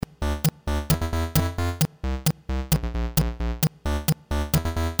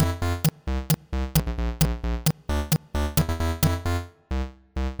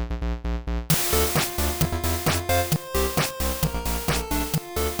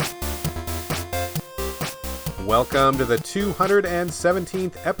Welcome to the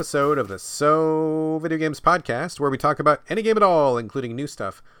 217th episode of the So Video Games podcast, where we talk about any game at all, including new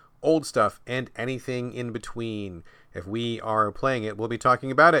stuff, old stuff, and anything in between. If we are playing it, we'll be talking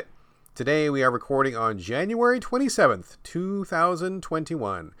about it. Today we are recording on January 27th,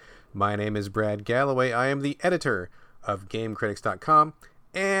 2021. My name is Brad Galloway. I am the editor of GameCritics.com,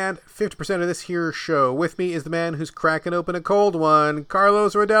 and 50% of this here show with me is the man who's cracking open a cold one,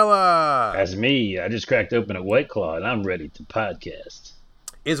 Carlos Rodella. That's me. I just cracked open a White Claw, and I'm ready to podcast.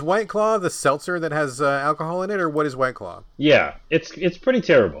 Is White Claw the seltzer that has alcohol in it, or what is White Claw? Yeah, it's pretty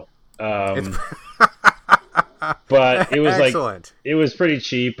terrible. But it was excellent. It was pretty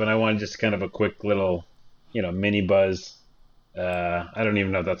cheap, and I wanted just kind of a quick little, mini buzz. I don't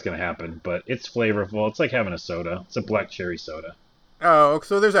even know if that's going to happen, but it's flavorful. It's like having a soda. It's a black cherry soda. Oh,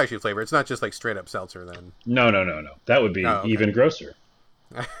 so there's actually flavor. It's not just like straight up seltzer then. No. That would be even grosser.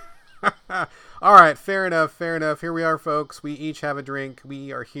 All right, fair enough. Here we are, folks. We each have a drink.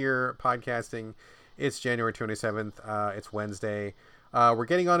 We are here podcasting. It's January 27th. It's Wednesday. We're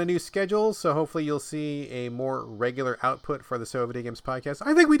getting on a new schedule, so hopefully you'll see a more regular output for the So Video Games podcast.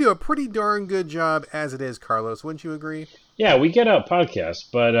 I think we do a pretty darn good job as it is, Carlos. Wouldn't you agree? Yeah, we get out podcasts,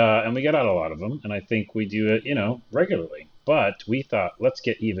 but and we get out a lot of them, and I think we do it, regularly. But we thought, let's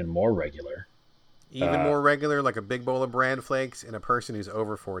get even more regular. Even more regular, like a big bowl of bran flakes and a person who's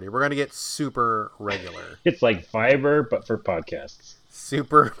over 40. We're going to get super regular. It's like Fiverr, but for podcasts.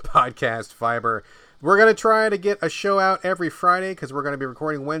 Super podcast Fiverr. We're going to try to get a show out every Friday because we're going to be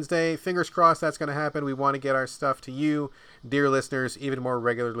recording Wednesday. Fingers crossed that's going to happen. We want to get our stuff to you, dear listeners, even more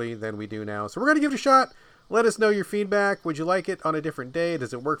regularly than we do now. So we're going to give it a shot. Let us know your feedback. Would you like it on a different day?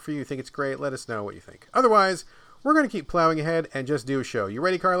 Does it work for you? You think it's great? Let us know what you think. Otherwise, we're going to keep plowing ahead and just do a show. You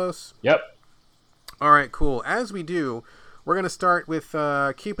ready, Carlos? Yep. All right, cool. As we do, we're going to start with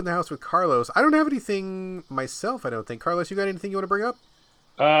Keeping the House with Carlos. I don't have anything myself, I don't think. Carlos, you got anything you want to bring up?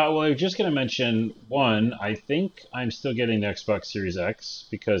 Well, I was just going to mention, one, I think I'm still getting the Xbox Series X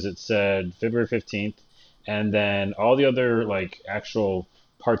because it said February 15th, and then all the other, actual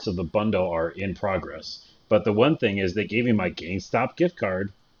parts of the bundle are in progress. But the one thing is they gave me my GameStop gift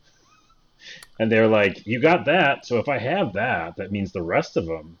card. And they're like, you got that, so if I have that, that means the rest of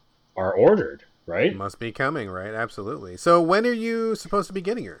them are ordered, right? Must be coming, right? Absolutely. So when are you supposed to be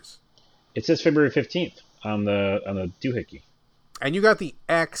getting yours? It says February 15th on the doohickey. And you got the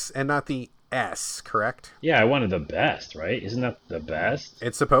X and not the S, correct? Yeah, I wanted the best, right? Isn't that the best?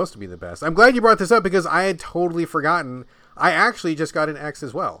 It's supposed to be the best. I'm glad you brought this up because I had totally forgotten. I actually just got an X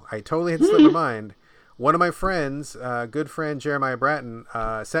as well. I totally had slipped my mind. One of my friends, good friend Jeremiah Bratton,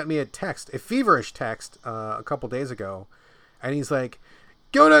 sent me a feverish text, a couple days ago, and he's like,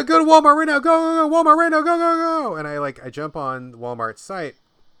 "Go to Walmart right now, go Walmart right now, go!" And I jump on Walmart's site,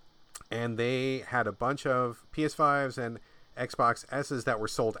 and they had a bunch of PS5s and Xbox S's that were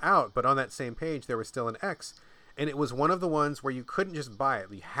sold out, but on that same page there was still an X, and it was one of the ones where you couldn't just buy it;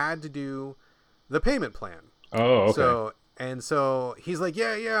 you had to do the payment plan. Oh, okay. So he's like,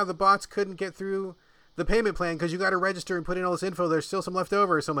 yeah, the bots couldn't get through the payment plan because you got to register and put in all this info. There's still some left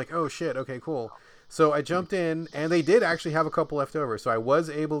over. So I'm like, oh shit, okay, cool. So I jumped in, and they did actually have a couple left over. So I was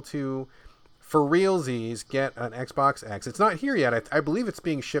able to, for realsies, get an Xbox X. It's not here yet. I believe it's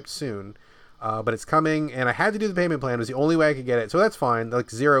being shipped soon, but it's coming. And I had to do the payment plan. It was the only way I could get it. So that's fine.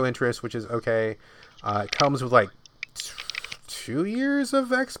 Zero interest, which is okay. It comes with 2 years of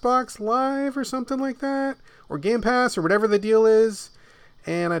Xbox Live or something like that, or Game Pass or whatever the deal is.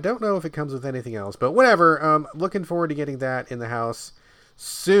 And I don't know if it comes with anything else, but whatever. Looking forward to getting that in the house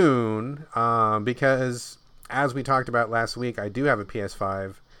soon, because as we talked about last week, I do have a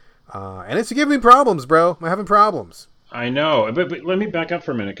PS5, and it's giving me problems, bro. I'm having problems. I know, but let me back up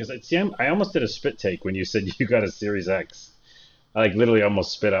for a minute, because I almost did a spit take when you said you got a Series X. I literally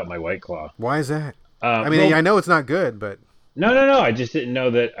almost spit out my White Claw. Why is that? I know it's not good, but... No. I just didn't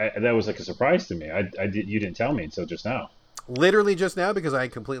know that that was a surprise to me. You didn't tell me until just now. Literally just now, because I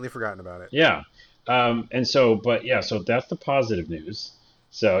had completely forgotten about it. Yeah. So that's the positive news.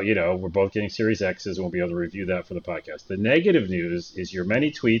 So, we're both getting Series X's, and we'll be able to review that for the podcast. The negative news is your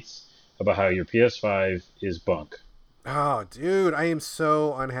many tweets about how your PS5 is bunk. Oh, dude, I am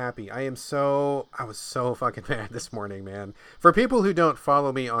so unhappy. I was so fucking mad this morning, man. For people who don't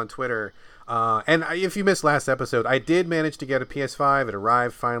follow me on Twitter, and if you missed last episode, I did manage to get a PS5. It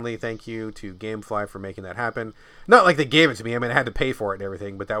arrived finally. Thank you to Gamefly for making that happen. Not like they gave it to me. I had to pay for it and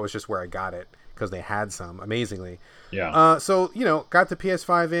everything, but that was just where I got it because they had some, amazingly. Yeah. So, got the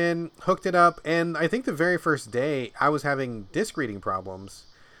PS5 in, hooked it up, and I think the very first day I was having disc reading problems.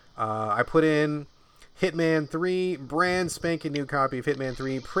 I put in Hitman 3, brand spanking new copy of Hitman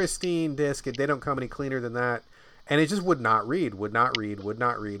 3, pristine disc. They don't come any cleaner than that. and it just would not read.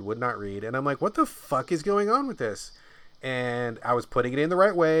 And I'm like, what the fuck is going on with this? And I was putting it in the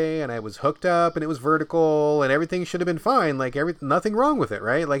right way, and I was hooked up, and it was vertical, and everything should have been fine. Like, nothing wrong with it,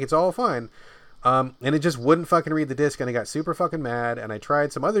 right? Like, it's all fine. And it just wouldn't fucking read the disc, and I got super fucking mad, and I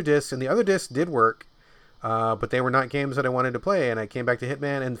tried some other discs, and the other discs did work, but they were not games that I wanted to play, and I came back to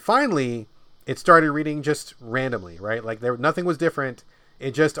Hitman, and finally, it started reading just randomly, right? Like, nothing was different.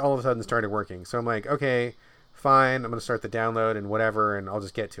 It just all of a sudden started working. So I'm like, okay, fine, I'm going to start the download and whatever, and I'll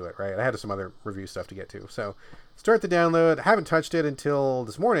just get to it, right? I had some other review stuff to get to, so start the download. I haven't touched it until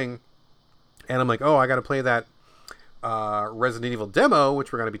this morning, and I'm like, oh, I got to play that Resident Evil demo,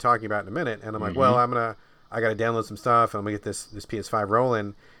 which we're going to be talking about in a minute. And I'm like, well, I got to download some stuff, and I'm going to get this PS5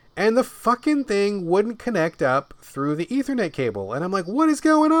 rolling. And the fucking thing wouldn't connect up through the Ethernet cable. And I'm like, what is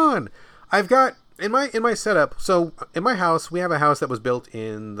going on? I've got in my setup. So in my house, we have a house that was built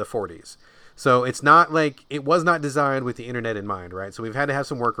in the 40s. So it's not like, it was not designed with the internet in mind, right? So we've had to have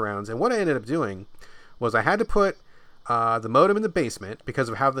some workarounds. And what I ended up doing was I had to put the modem in the basement because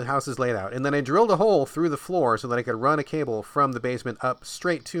of how the house is laid out. And then I drilled a hole through the floor so that I could run a cable from the basement up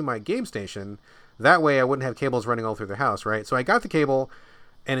straight to my game station. That way I wouldn't have cables running all through the house, right? So I got the cable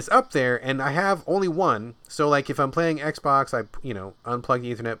and it's up there, and I have only one. So like if I'm playing Xbox, I, unplug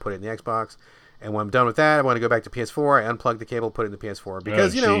the Ethernet, put it in the Xbox. And when I'm done with that, I want to go back to PS4. I unplug the cable, put it in the PS4.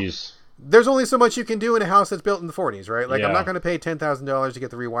 Because, there's only so much you can do in a house that's built in the 40s, right? Like, I'm not going to pay $10,000 to get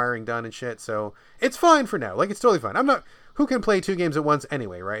the rewiring done and shit, so it's fine for now. Like, it's totally fine. Who can play 2 games at once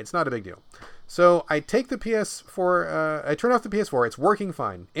anyway, right? It's not a big deal. So I take the PS4, I turn off the PS4. It's working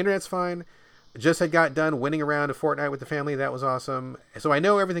fine. Internet's fine. Just had got done winning around a Fortnite with the family. That was awesome. So I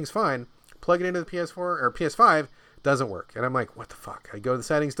know everything's fine. Plug it into the PS4 or PS5, doesn't work. And I'm like, what the fuck? I go to the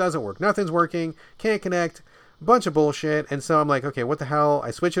settings, doesn't work. Nothing's working. Can't connect. Bunch of bullshit. And so I'm like, okay, what the hell?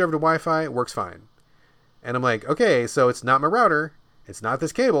 I switch it over to Wi-Fi, it works fine. And I'm like, okay, so it's not my router, it's not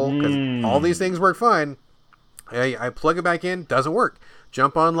this cable, because all these things work fine. I plug it back in, doesn't work.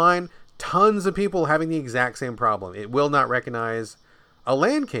 Jump online, tons of people having the exact same problem. It will not recognize a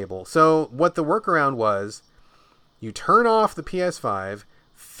LAN cable. So what the workaround was, you turn off the PS5,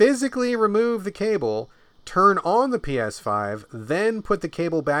 physically remove the cable, turn on the PS5, then put the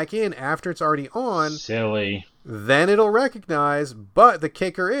cable back in after it's already on. Silly. Then it'll recognize, but the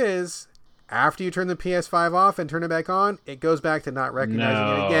kicker is, after you turn the PS5 off and turn it back on, it goes back to not recognizing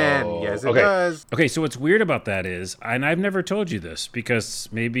it again. Yes, it does. Okay, so what's weird about that is, and I've never told you this, because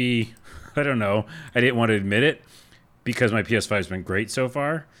maybe, I don't know, I didn't want to admit it, because my PS5's been great so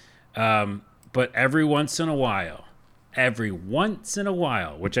far, but every once in a while,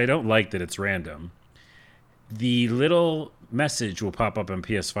 which I don't like that it's random, the little message will pop up on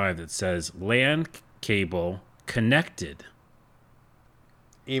PS5 that says, LAN cable connected.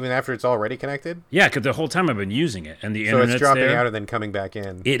 Even after it's already connected? Yeah, because the whole time I've been using it, and the internet's internet's dropping there. out and then coming back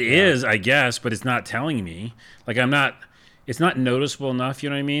in. It is, I guess, but it's not telling me. Like, it's not noticeable enough, you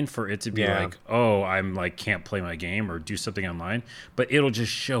know what I mean, for it to be like, oh, I'm like, can't play my game or do something online. But it'll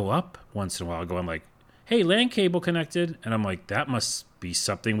just show up once in a while going like, hey, LAN cable connected. And I'm like, that must be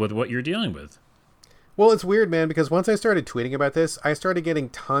something with what you're dealing with. Well, it's weird, man, because once I started tweeting about this, I started getting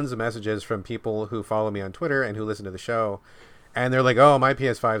tons of messages from people who follow me on Twitter and who listen to the show. And they're like, oh, my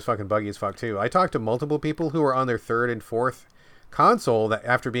PS5 is fucking buggy as fuck, too. I talked to multiple people who were on their 3rd and 4th console that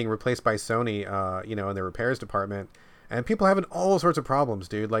after being replaced by Sony, in their repairs department. And people having all sorts of problems,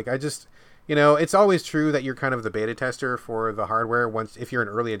 dude. Like, I just, it's always true that you're kind of the beta tester for the hardware if you're an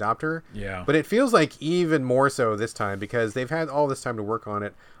early adopter. Yeah. But it feels like even more so this time because they've had all this time to work on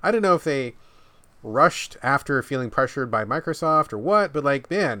it. I don't know if they rushed after feeling pressured by Microsoft or what, but like,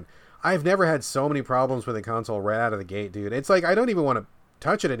 man, I've never had so many problems with a console right out of the gate, dude. It's like I don't even want to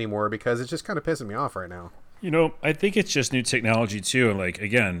touch it anymore because it's just kind of pissing me off right now. I think it's just new technology too. And like,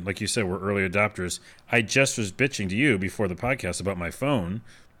 again, like you said, we're early adopters. I just was bitching to you before the podcast about my phone,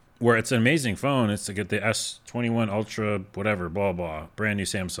 where it's an amazing phone. It's to get the S21 Ultra, whatever, blah, blah, brand new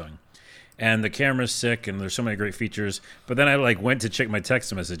Samsung. And the camera's sick, and there's so many great features. But then I went to check my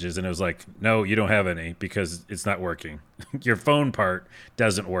text messages, and it was like, no, you don't have any because it's not working. Your phone part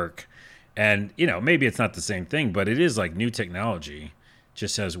doesn't work. And, maybe it's not the same thing, but it is like new technology.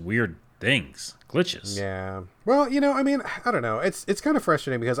 Just has weird things, glitches. Yeah. Well, I don't know. It's kind of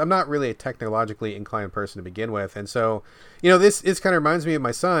frustrating because I'm not really a technologically inclined person to begin with. And so, this kind of reminds me of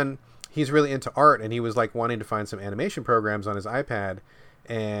my son. He's really into art, and he was wanting to find some animation programs on his iPad.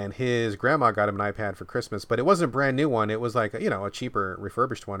 And his grandma got him an iPad for Christmas, but it wasn't a brand new one. It was a cheaper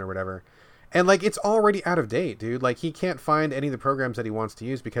refurbished one or whatever. And it's already out of date, dude. He can't find any of the programs that he wants to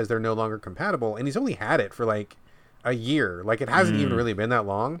use because they're no longer compatible. And he's only had it for a year. It hasn't even really been that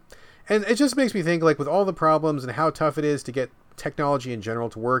long. And it just makes me think, like, with all the problems and how tough it is to get technology in general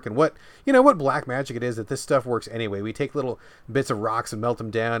to work, and what black magic it is that this stuff works anyway. We take little bits of rocks and melt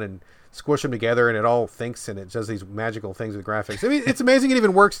them down and squish them together, and it all thinks and it does these magical things with graphics. I mean, it's amazing it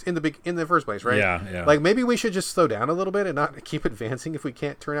even works in the first place, right? Yeah. Like, maybe we should just slow down a little bit and not keep advancing if we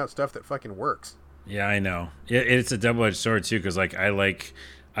can't turn out stuff that fucking works. Yeah, I know. It's a double-edged sword too, because I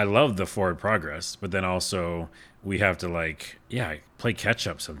love the forward progress, but then also we have to play catch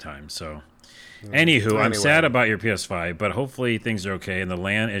up sometimes. So, anywho, I'm sad about your PS5, but hopefully things are okay. And the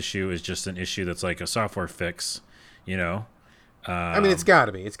LAN issue is just an issue that's like a software fix, you know. I mean, it's got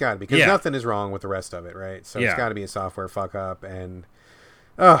to be because nothing is wrong with the rest of it, right? So it's got to be a software fuck up and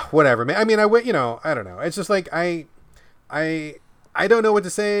whatever. I mean, I don't know. It's just like I don't know what to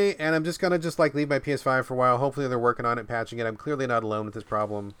say, and I'm just gonna leave my PS5 for a while. Hopefully they're working on it, patching it. I'm clearly not alone with this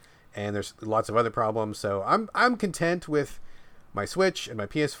problem, and there's lots of other problems. So I'm content with my Switch and my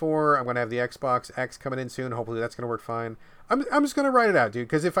PS4. I'm gonna have the Xbox X coming in soon. Hopefully that's gonna work fine. I'm just gonna ride it out, dude.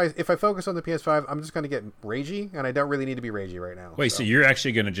 Because if I focus on the PS5, I'm just gonna get ragey, and I don't really need to be ragey right now. Wait, so you're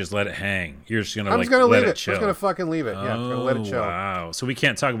actually gonna just let it hang? You're just gonna I'm just gonna let leave it chill? I'm just gonna fucking leave it. Yeah, I'm gonna let it chill. Wow. So we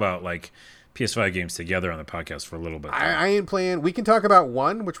can't talk about like PS5 games together on the podcast for a little bit. I ain't playing. We can talk about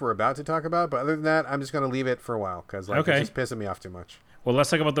one, which we're about to talk about, but other than that, I'm just gonna leave it for a while because it's just pissing me off too much. Well, let's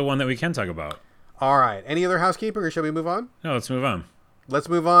talk about the one that we can talk about. All right. Any other housekeeping, or shall we move on? No, let's move on. Let's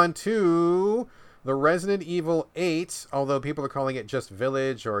move on to the Resident Evil 8, although people are calling it just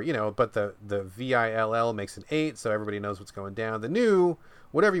Village, or, but the VILL makes an 8, so everybody knows what's going down. The new,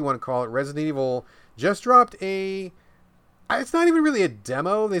 whatever you want to call it, Resident Evil just dropped it's not even really a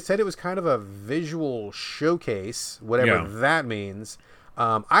demo. They said it was kind of a visual showcase, whatever that means.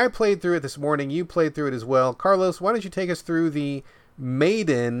 I played through it this morning. You played through it as well. Carlos, why don't you take us through the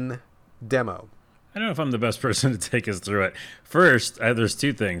Maiden demo? I don't know if I'm the best person to take us through it. First, there's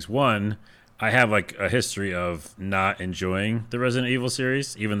two things. One, I have like a history of not enjoying the Resident Evil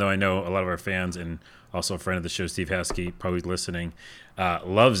series, even though I know a lot of our fans and also a friend of the show, Steve Haskey, probably listening,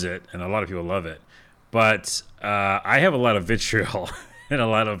 loves it, and a lot of people love it. But I have a lot of vitriol and a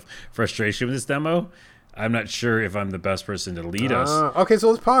lot of frustration with this demo. I'm not sure if I'm the best person to lead us. Okay, so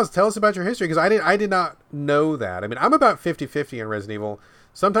let's pause. Tell us about your history, because I did not know that. I mean, I'm about 50-50 on Resident Evil.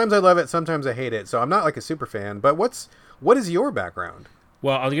 Sometimes I love it, sometimes I hate it. So I'm not like a super fan. But what is your background?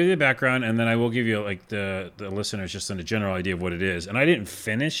 Well, I'll give you the background, and then I will give you like the listeners just a general idea of what it is. And I didn't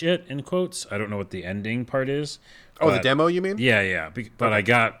finish it, in quotes. I don't know what the ending part is. Oh, the demo, you mean? Yeah. But I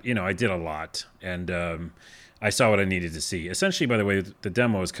got, I did a lot, and I saw what I needed to see. Essentially, by the way, the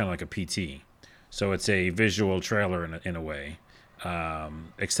demo is kind of like a PT. So it's a visual trailer in a way,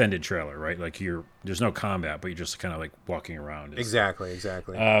 extended trailer, right? Like there's no combat, but you're just kind of like walking around. Exactly.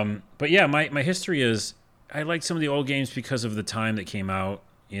 But yeah, my history is, I liked some of the old games because of the time that came out.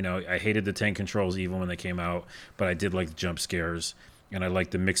 I hated the tank controls even when they came out, but I did like the jump scares, and I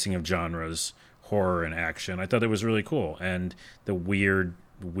liked the mixing of genres, horror and action. I thought it was really cool, and the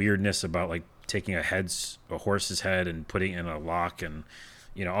weirdness about like taking a horse's head and putting it in a lock, and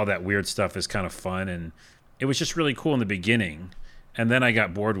all that weird stuff is kind of fun, and it was just really cool in the beginning. And then I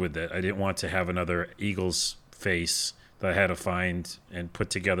got bored with it. I didn't want to have another eagle's face that I had to find and put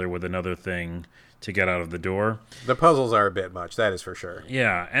together with another thing to get out of the door. The puzzles are a bit much, that is for sure.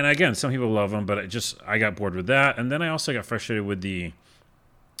 Yeah, and again, some people love them, but I got bored with that, and then I also got frustrated with the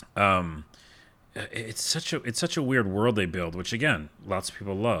it's such a weird world they build, which again, lots of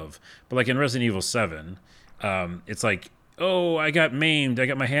people love. But like in Resident Evil 7, it's like, oh, I got maimed, I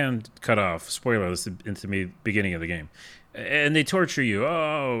got my hand cut off. Spoiler, this is into the beginning of the game. And they torture you.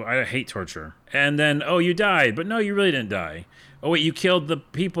 Oh, I hate torture. And then, oh, you died, but no, you really didn't die. Oh, wait, you killed the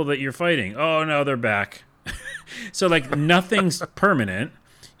people that you're fighting. Oh, no, they're back. So, like, nothing's permanent.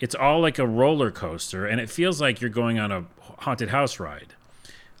 It's all like a roller coaster, and it feels like you're going on a haunted house ride.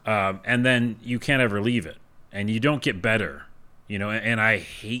 And then you can't ever leave it, and you don't get better. And I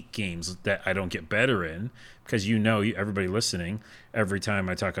hate games that I don't get better in, because everybody listening, every time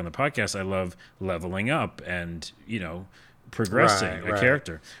I talk on the podcast, I love leveling up and, progressing a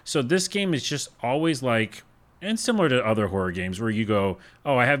character. So this game is just always like, and similar to other horror games where you go,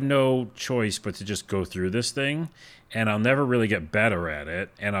 oh, I have no choice but to just go through this thing, and I'll never really get better at it,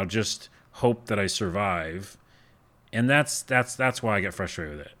 and I'll just hope that I survive. And that's why I get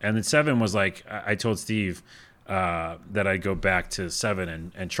frustrated with it. And then 7 was like, I told Steve that I'd go back to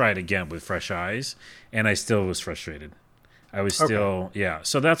 7 and try it again with fresh eyes, and I still was frustrated. I was still,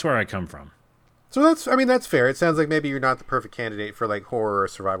 So that's where I come from. So that's fair. It sounds like maybe you're not the perfect candidate for like horror or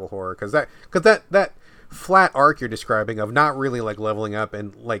survival horror, because that flat arc you're describing of not really like leveling up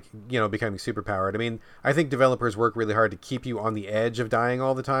and like, you know, becoming super powered. I mean, I think developers work really hard to keep you on the edge of dying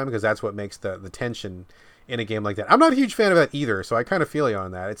all the time because that's what makes the tension in a game like that. I'm not a huge fan of that either, so I kind of feel you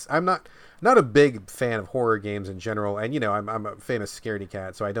on that. I'm not a big fan of horror games in general, and you know, I'm a famous scaredy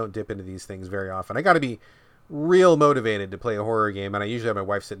cat, so I don't dip into these things very often. I got to be real motivated to play a horror game, and I usually have my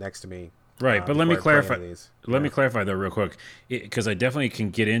wife sit next to me. Right, but let me clarify. Let me clarify though, real quick, because I definitely can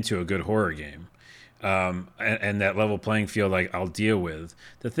get into a good horror game, and that level playing field, like I'll deal with.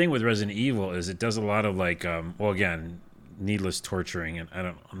 The thing with Resident Evil is it does a lot of like, well, again, needless torturing, and I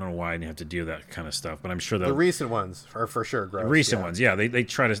don't know why you have to do that kind of stuff, but I'm sure the recent ones are for sure gross. The recent ones, yeah, they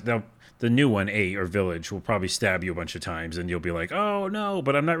try to. The new one, 8 or Village, will probably stab you a bunch of times, and you'll be like, oh no,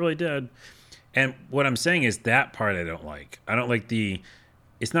 but I'm not really dead. And what I'm saying is that part I don't like. I don't like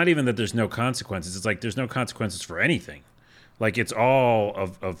it's not even that there's no consequences. It's like there's no consequences for anything. Like it's all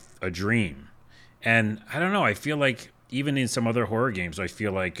of a dream. And I don't know, I feel like even in some other horror games, I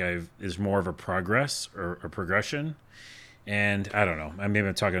feel like there's more of a progress or a progression. And I don't know. Maybe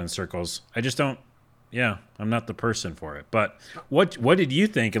I'm talking in circles. I just don't. Yeah, I'm not the person for it. But what did you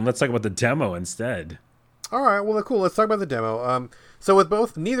think? And let's talk about the demo instead. All right, well, cool. Let's talk about the demo. So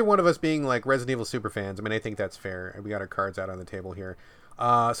with neither one of us being like Resident Evil super fans, I mean, I think that's fair. We got our cards out on the table here.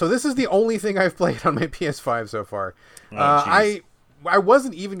 So this is the only thing I've played on my PS5 so far. I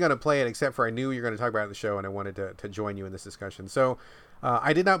wasn't even going to play it except for I knew you were going to talk about it in the show, and I wanted to join you in this discussion. So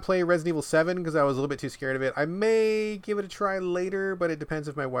I did not play Resident Evil 7 because I was a little bit too scared of it. I may give it a try later, but it depends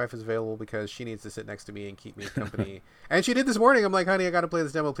if my wife is available because she needs to sit next to me and keep me company. And she did this morning. I'm like, honey, I got to play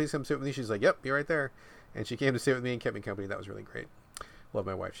this demo. Please come sit with me. She's like, yep, you're right there. And she came to sit with me and kept me company. That was really great. Love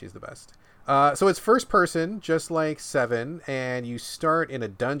my wife. She's the best. So it's first person, just like 7, and you start in a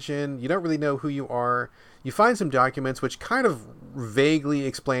dungeon. You don't really know who you are. You find some documents which kind of vaguely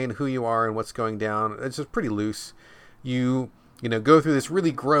explain who you are and what's going down. It's just pretty loose. You go through this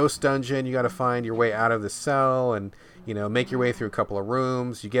really gross dungeon. You got to find your way out of the cell and, make your way through a couple of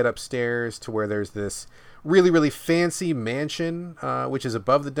rooms. You get upstairs to where there's this really, really fancy mansion, which is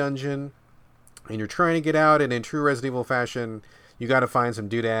above the dungeon. And you're trying to get out, and in true Resident Evil fashion, you got to find some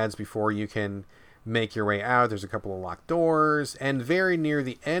doodads before you can make your way out. There's a couple of locked doors, and very near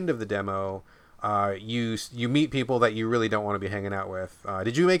the end of the demo, you meet people that you really don't want to be hanging out with.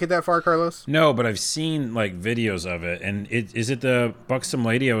 Did you make it that far, Carlos? No, but I've seen like videos of it, and is it the buxom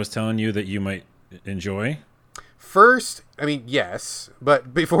lady I was telling you that you might enjoy? First, I mean, yes,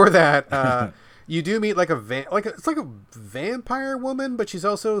 but before that, you do meet it's like a vampire woman, but she's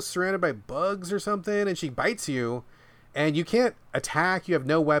also surrounded by bugs or something, and she bites you, and you can't attack. You have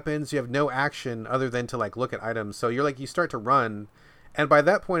no weapons. You have no action other than to like look at items. So you start to run. And by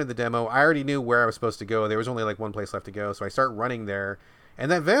that point of the demo, I already knew where I was supposed to go. There was only like one place left to go. So I start running there.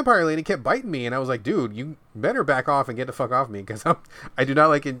 And that vampire lady kept biting me. And I was like, dude, you better back off and get the fuck off me. Because I do not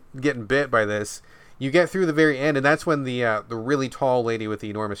like getting bit by this. You get through the very end. And that's when the really tall lady with the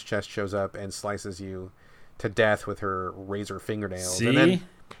enormous chest shows up and slices you to death with her razor fingernails. See? And then,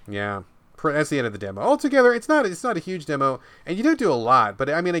 yeah. That's the end of the demo. Altogether, it's not a huge demo. And you don't do a lot. But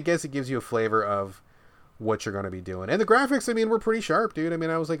I mean, I guess it gives you a flavor of what you're going to be doing. And the graphics, I mean, were pretty sharp, dude. I mean,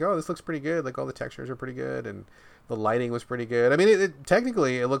 I was like, oh, this looks pretty good. Like all the textures are pretty good and the lighting was pretty good. I mean,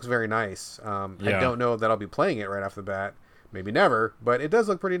 technically it looks very nice. I don't know that I'll be playing it right off the bat. Maybe never, but it does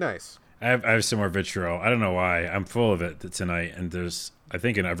look pretty nice. I have some more vitriol. I don't know why. I'm full of it tonight, and there's, I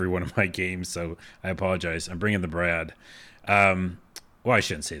think, in every one of my games, so I apologize. I'm bringing the Brad. Well, I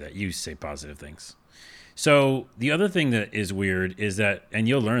shouldn't say that. You say positive things. So the other thing that is weird is that, and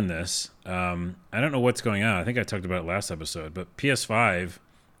you'll learn this, I don't know what's going on. I think I talked about it last episode, but PS5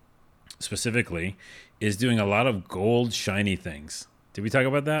 specifically is doing a lot of gold shiny things. Did we talk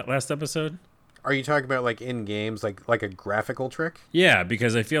about that last episode? Are you talking about like in games, like a graphical trick? Yeah,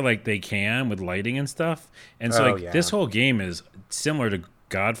 because I feel like they can with lighting and stuff. And so this whole game is similar to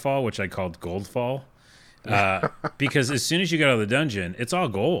Godfall, which I called Goldfall. Because as soon as you get out of the dungeon, it's all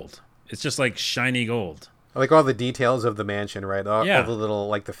gold. It's just like shiny gold. Like all the details of the mansion, right? All the little,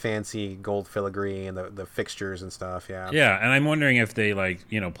 like the fancy gold filigree and the fixtures and stuff, yeah. Yeah, and I'm wondering if they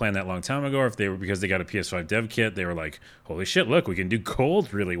planned that a long time ago, or if they were, because they got a PS5 dev kit, they were like, holy shit, look, we can do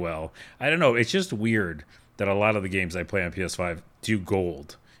gold really well. I don't know, it's just weird that a lot of the games I play on PS5 do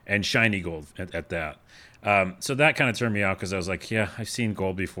gold, and shiny gold at that. So that kind of turned me out, because I was like, yeah, I've seen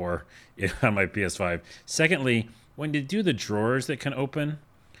gold before on my PS5. Secondly, when you do the drawers that can open,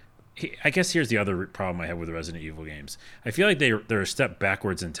 I guess here's the other problem I have with the Resident Evil games. I feel like they're a step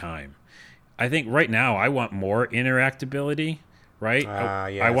backwards in time. I think right now I want more interactability, right?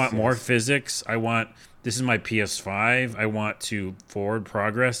 I want more physics. I want this is my PS5. I want to forward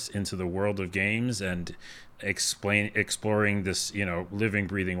progress into the world of games and exploring this, living,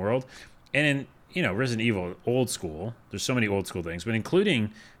 breathing world. And in, Resident Evil, old school, there's so many old school things, but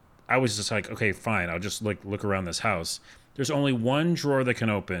including, I was just like, okay, fine, I'll just look around this house. There's only one drawer that can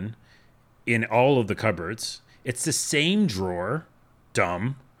open in all of the cupboards. It's the same drawer,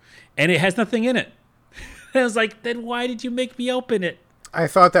 dumb, and it has nothing in it. I was like, then why did you make me open it? I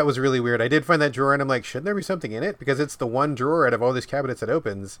thought that was really weird. I did find that drawer, and I'm like, shouldn't there be something in it? Because it's the one drawer out of all these cabinets that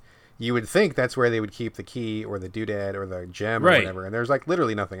opens. You would think that's where they would keep the key or the doodad or the gem or whatever, and there's like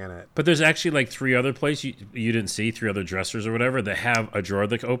literally nothing in it. But there's actually like 3 other places you didn't see, 3 other dressers or whatever that have a drawer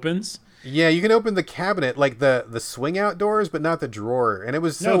that opens. Yeah, you can open the cabinet, like the swing out doors, but not the drawer. And it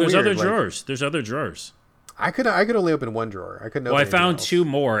was so there's weird. Other drawers. There's other drawers. I could only open one drawer. I couldn't open. Well, I found else. 2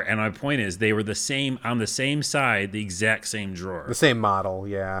 more, and my point is they were the same on the same side, the exact same drawer, the same model.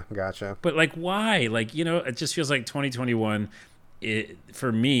 Yeah, gotcha. But like, why? Like, it just feels like 2021.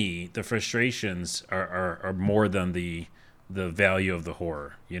 For me, the frustrations are more than the value of the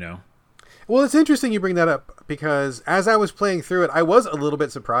horror. Well, it's interesting you bring that up because as I was playing through it, I was a little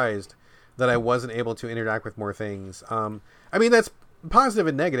bit surprised that I wasn't able to interact with more things. I mean, that's positive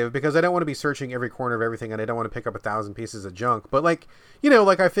and negative because I don't want to be searching every corner of everything and I don't want to pick up 1,000 pieces of junk. But like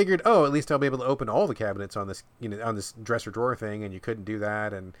I figured, at least I'll be able to open all the cabinets on this, on this dresser drawer thing, and you couldn't do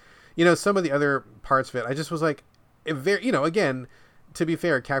that. And some of the other parts of it, I just was like, again, to be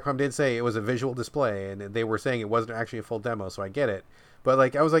fair, Capcom did say it was a visual display, and they were saying it wasn't actually a full demo, so I get it. But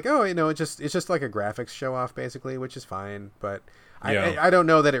like, I was like, it's just like a graphics show off basically, which is fine. But I don't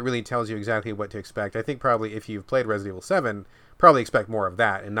know that it really tells you exactly what to expect. I think probably if you've played Resident Evil 7, probably expect more of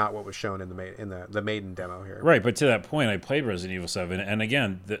that and not what was shown in the Maiden demo here. Right, but to that point, I played Resident Evil 7, and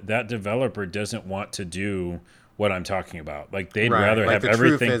again, that developer doesn't want to do what I'm talking about. Like they'd rather like have the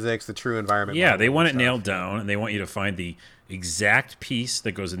everything, true physics, the true environment. Yeah, they want it nailed down, and they want you to find the exact piece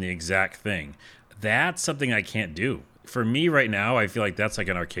that goes in the exact thing. That's something I can't do. For me right now, I feel like that's like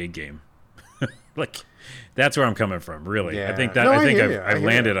an arcade game. Like that's where I'm coming from. Really, yeah. I think I've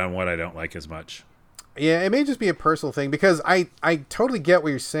landed on what I don't like as much. Yeah, it may just be a personal thing because I totally get what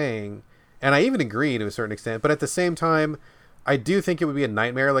you're saying, and I even agree to a certain extent. But at the same time, I do think it would be a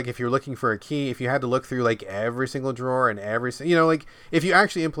nightmare. Like if you're looking for a key, if you had to look through like every single drawer and like if you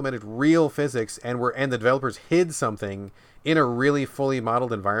actually implemented real physics and the developers hid something in a really fully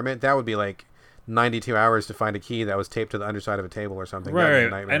modeled environment, that would be like 92 hours to find a key that was taped to the underside of a table or something.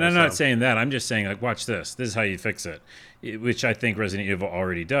 Right. And I'm not saying that. I'm just saying, like, watch this. This is how you fix it, which I think Resident Evil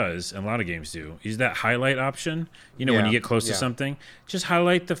already does, and a lot of games do. Use that highlight option. When you get close to something, just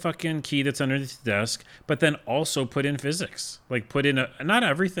highlight the fucking key that's underneath the desk, but then also put in physics. Like, put in not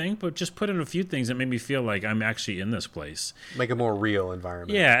everything, but just put in a few things that make me feel like I'm actually in this place. Make a more real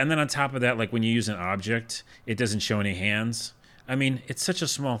environment. Yeah, and then on top of that, like, when you use an object, it doesn't show any hands. I mean, it's such a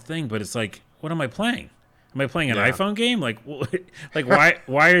small thing, but it's like, what am I playing? Am I playing an iPhone game? Like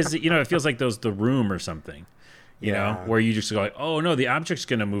why is it? It feels like The Room or something. You know, where you just go like, oh no, the object's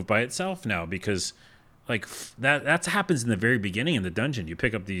gonna move by itself now because, like that happens in the very beginning in the dungeon. You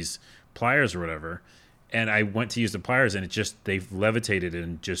pick up these pliers or whatever, and I went to use the pliers and they've levitated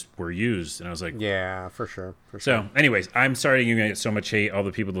and just were used, and I was like, yeah, for sure. So, anyways, I'm sorry you get so much hate. All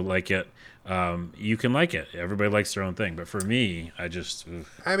the people that like it. You can like it. Everybody likes their own thing. But for me,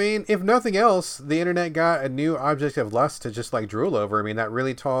 I mean, if nothing else, the internet got a new object of lust to just like drool over. I mean, that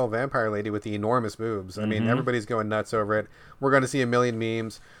really tall vampire lady with the enormous boobs. I mean, everybody's going nuts over it. We're going to see a million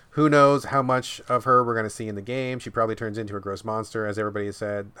memes. Who knows how much of her we're going to see in the game. She probably turns into a gross monster, as everybody has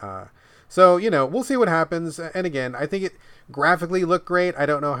said. So, we'll see what happens. And again, I think it graphically looked great. I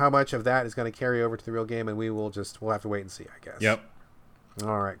don't know how much of that is going to carry over to the real game, and we'll have to wait and see, I guess. Yep.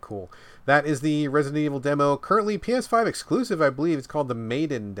 All right, cool. That is the Resident Evil demo. Currently PS5 exclusive, I believe. It's called the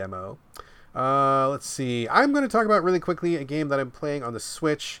Maiden demo. Let's see. I'm going to talk about really quickly a game that I'm playing on the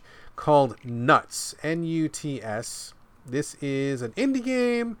Switch called Nuts. Nuts. This is an indie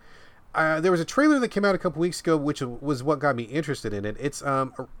game. There was a trailer that came out a couple weeks ago, which was what got me interested in it. It's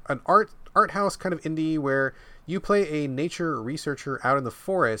an art house kind of indie where you play a nature researcher out in the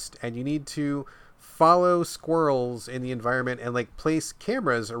forest, and you need to follow squirrels in the environment and like place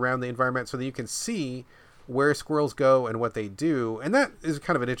cameras around the environment so that you can see where squirrels go and what they do. And that is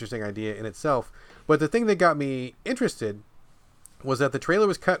kind of an interesting idea in itself. But the thing that got me interested was that the trailer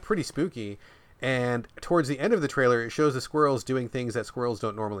was cut pretty spooky, and towards the end of the trailer it shows the squirrels doing things that squirrels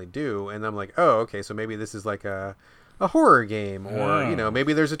don't normally do, and I'm like, oh, okay, so maybe this is like a horror game, or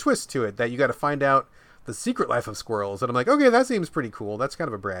maybe there's a twist to it that you got to find out the secret life of squirrels. And I'm like, okay, that seems pretty cool. That's kind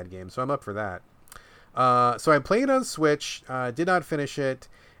of a Brad game, so I'm up for that. So I played it on Switch, did not finish it,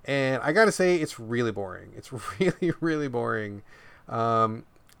 And I gotta say, it's really boring. It's really, really boring.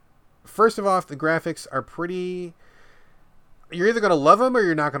 First of all, the graphics are pretty... You're either going to love them or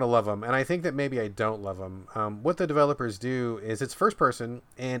you're not going to love them. And I think that maybe I don't love them. What the developers do is it's first person,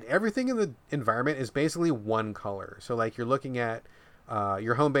 and everything in the environment is basically one color. So like you're looking at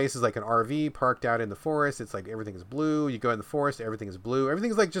your home base is like an RV parked out in the forest. It's like everything is blue. You go in the forest, everything is blue.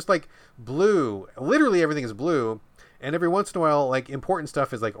 Everything's like just like blue. Literally everything is blue. And every once in a while, like important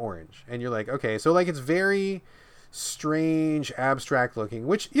stuff is like orange. And you're like, okay, so like it's very strange, abstract looking,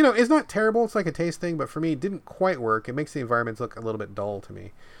 which, you know, is not terrible. It's like a taste thing, but for me, it didn't quite work. It makes the environments look a little bit dull to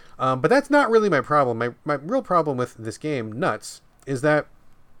me. But that's not really my problem. My real problem with this game, Nuts, is that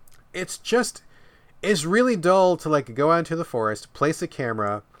it's really dull to like go out into the forest, place a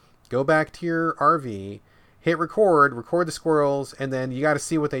camera, go back to your RV, hit record the squirrels, and then you got to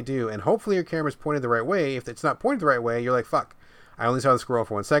see what they do. And hopefully your camera's pointed the right way. If it's not pointed the right way, you're like, fuck. I only saw the squirrel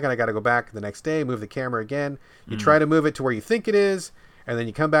for 1 second. I got to go back the next day, move the camera again. You try to move it to where you think it is, and then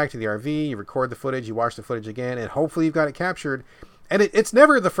you come back to the RV, you record the footage, you watch the footage again, and hopefully you've got it captured. And it's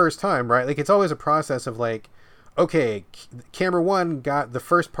never the first time, right? Like, it's always a process of like, okay, camera 1 got the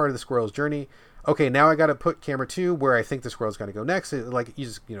first part of the squirrel's journey. Okay, now I got to put camera 2 where I think the squirrel's going to go next. Like, you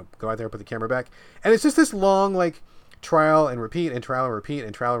just, you know, go out there, put the camera back. And it's just this long, like, trial and repeat and trial and repeat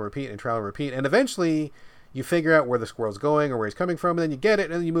and trial and repeat and trial and repeat. And eventually you figure out where the squirrel's going or where he's coming from, and then you get it,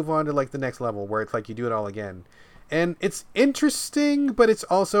 and then you move on to like the next level where it's like you do it all again. And it's interesting, but it's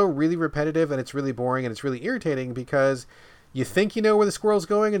also really repetitive, and it's really boring, and it's really irritating because you think you know where the squirrel's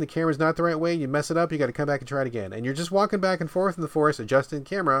going and the camera's not the right way, you mess it up, you got to come back and try it again. And you're just walking back and forth in the forest, adjusting the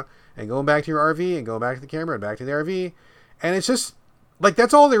camera, and going back to your RV, and going back to the camera, and back to the RV. And it's just, like,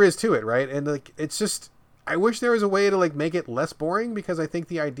 that's all there is to it, right? And like, it's just, I wish there was a way to like make it less boring, because I think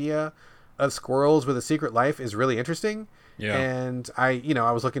the idea of squirrels with a secret life is really interesting. Yeah. And I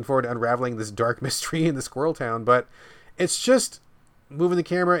was looking forward to unraveling this dark mystery in the squirrel town, but it's just moving the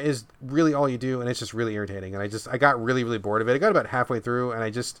camera is really all you do, and it's just really irritating. And I got really, really bored of it. I got about halfway through, and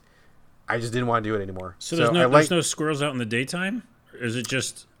I just didn't want to do it anymore. So there's no squirrels out in the daytime? Or is it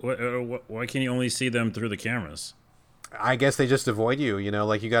just, why can you only see them through the cameras? I guess they just avoid you, you know,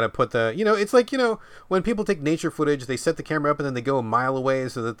 like you got to put the, you know, it's like, you know, when people take nature footage, they set the camera up and then they go a mile away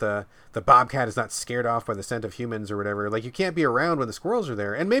so that the bobcat is not scared off by the scent of humans or whatever. Like, you can't be around when the squirrels are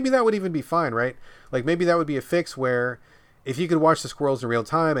there. And maybe that would even be fine, right? Like, maybe that would be a fix where if you could watch the squirrels in real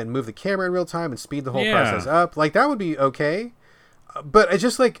time and move the camera in real time and speed the whole process up, like, that would be okay. But it's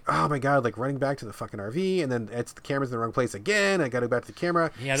just like, oh my god, like running back to the fucking RV, and then the camera's in the wrong place again. I got to go back to the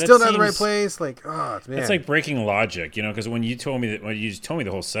camera. Yeah, still not in the right place. Like, oh man, it's like breaking logic, you know? Because when you told me the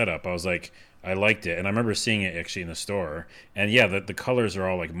whole setup, I was like, I liked it, and I remember seeing it actually in the store. And yeah, the colors are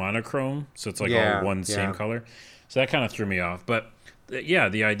all like monochrome, so it's like all one same color. So that kind of threw me off. But yeah,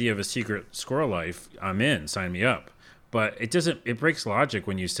 the idea of a secret squirrel life, I'm in. Sign me up. But it breaks logic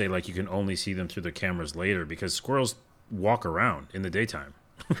when you say like you can only see them through the cameras later, because squirrels walk around in the daytime.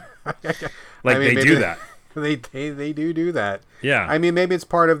 Like, I mean, they do that. They do that. Yeah. I mean, maybe it's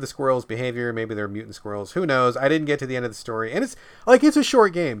part of the squirrels' behavior. Maybe they're mutant squirrels. Who knows? I didn't get to the end of the story. And it's a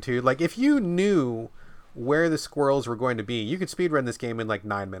short game, too. Like, if you knew where the squirrels were going to be, you could speedrun this game in like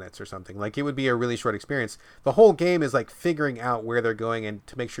 9 minutes or something. Like, it would be a really short experience. The whole game is like figuring out where they're going and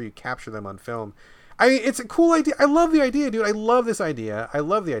to make sure you capture them on film. I mean, it's a cool idea. I love the idea, dude. I love this idea.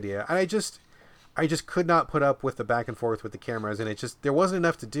 And I just could not put up with the back and forth with the cameras, and there wasn't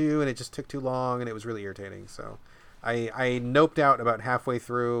enough to do, and it just took too long, and it was really irritating. So I noped out about halfway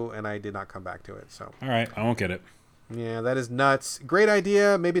through, and I did not come back to it. So all right, I won't get it. Yeah, that is nuts. Great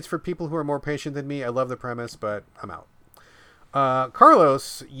idea. Maybe it's for people who are more patient than me. I love the premise, but I'm out.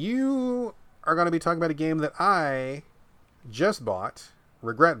 Carlos, you are going to be talking about a game that I just bought,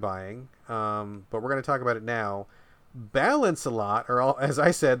 regret buying, but we're going to talk about it now. Balancealot, or as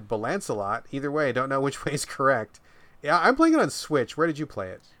I said, Balancealot. Either way, I don't know which way is correct. Yeah, I'm playing it on Switch. Where did you play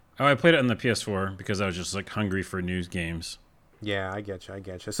it? Oh, I played it on the PS4 because I was just like hungry for new games. Yeah, I get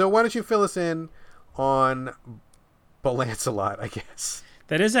you. So why don't you fill us in on Balancealot, I guess.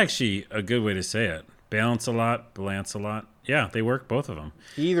 That is actually a good way to say it. Balancealot. Yeah, they work, both of them.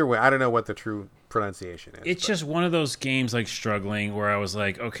 Either way, I don't know what the true pronunciation is. It's just one of those games like struggling where I was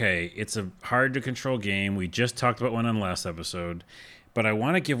like, okay, it's a hard to control game. We just talked about one on the last episode, but I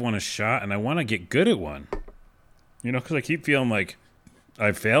want to give one a shot and I want to get good at one. You know, because I keep feeling like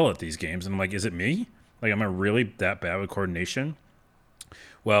I fail at these games, and I'm like, is it me? Like, am I really that bad with coordination?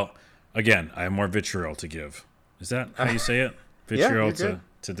 Well, again, I have more vitriol to give. Is that how you say it? Vitriol to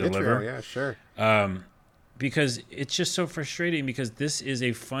deliver? Vitriol, yeah, sure. Because it's just so frustrating, because this is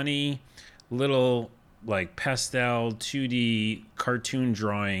a funny little like pastel 2D cartoon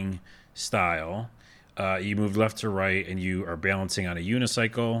drawing style. You move left to right, and you are balancing on a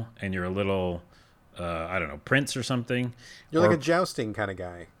unicycle, and you're a little, I don't know, prince or something. You're like a jousting kind of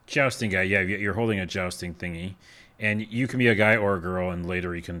guy. Jousting guy, yeah. You're holding a jousting thingy, and you can be a guy or a girl, and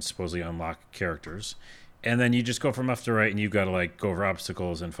later you can supposedly unlock characters. And then you just go from left to right, and you've got to like go over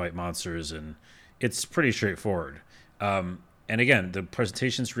obstacles and fight monsters, and it's pretty straightforward. And again, the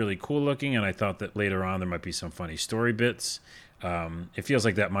presentation's really cool looking, and I thought that later on there might be some funny story bits. It feels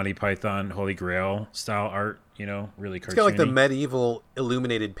like that Monty Python Holy Grail style art, really cartoony. It's got like the medieval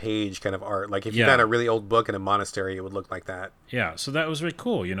illuminated page kind of art. Like if you found a really old book in a monastery, it would look like that. Yeah, so that was really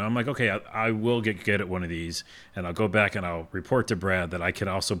cool. I'm like, okay, I will get at one of these, and I'll go back and I'll report to Brad that I can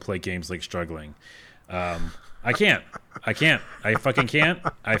also play games like Struggling. I can't. I fucking can't.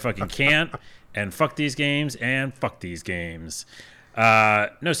 I fucking can't. And fuck these games and fuck these games.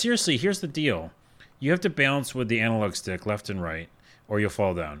 No, seriously, here's the deal. You have to balance with the analog stick left and right, or you'll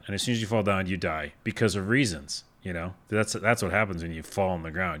fall down. And as soon as you fall down, you die because of reasons. That's what happens when you fall on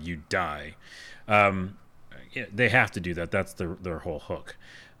the ground. You die. They have to do that. That's their whole hook.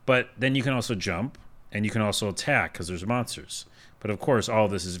 But then you can also jump, and you can also attack because there's monsters. But of course, all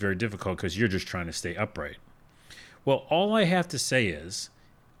of this is very difficult because you're just trying to stay upright. Well, all I have to say is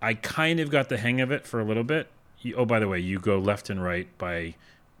I kind of got the hang of it for a little bit. Oh, by the way, you go left and right by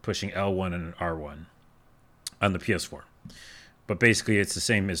pushing L1 and R1 on the PS4. But basically, it's the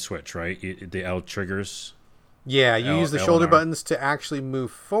same as Switch, right? The L triggers. Yeah, you use the shoulder buttons to actually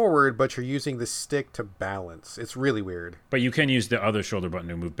move forward, but you're using the stick to balance. It's really weird. But you can use the other shoulder button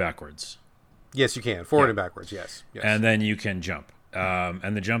to move backwards. Yes, you can. Forward and backwards, yes. And then you can jump.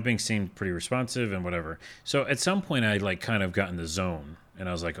 And the jumping seemed pretty responsive and whatever. So at some point, I like kind of got in the zone. And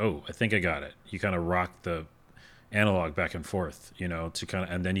I was like, oh, I think I got it. You kind of rock the analog back and forth, to kind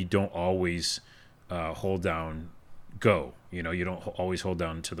of, and then you don't always hold down go. You don't always hold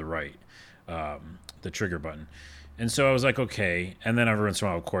down to the right, the trigger button. And so I was like, okay. And then every once in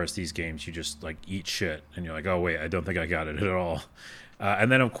a while, of course, these games, you just like eat shit. And you're like, oh, wait, I don't think I got it at all.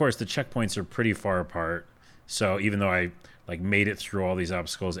 And then, of course, the checkpoints are pretty far apart. So even though I like made it through all these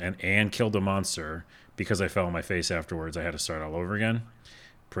obstacles and killed a monster because I fell on my face afterwards, I had to start all over again.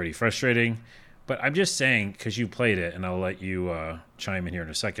 Pretty frustrating. But I'm just saying, because you played it, and I'll let you chime in here in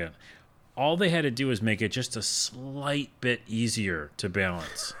a second, all they had to do is make it just a slight bit easier to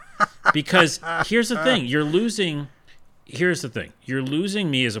balance. Because here's the thing. Here's the thing. You're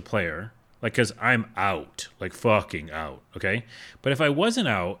losing me as a player, like, because I'm out, like fucking out, okay? But if I wasn't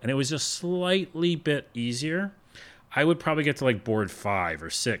out, and it was just slightly bit easier, I would probably get to like board 5 or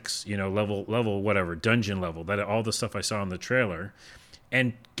 6, level whatever, dungeon level, that all the stuff I saw in the trailer,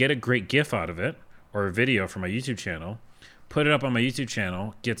 and get a great GIF out of it, or a video from my YouTube channel, put it up on my YouTube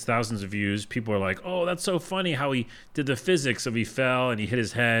channel, gets thousands of views. People are like, oh, that's so funny how he did the physics of he fell and he hit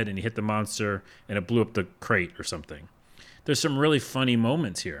his head and he hit the monster and it blew up the crate or something. There's some really funny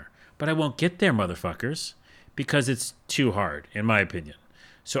moments here. But I won't get there, motherfuckers, because it's too hard, in my opinion.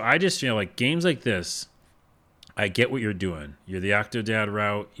 So I just feel like games like this, I get what you're doing. You're the Octodad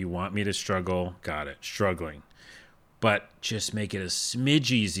route. You want me to struggle. Got it. Struggling. But just make it a smidge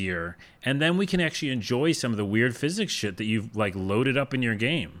easier, and then we can actually enjoy some of the weird physics shit that you've like loaded up in your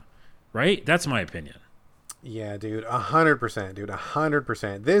game, right? That's my opinion. Yeah, dude, 100%, dude,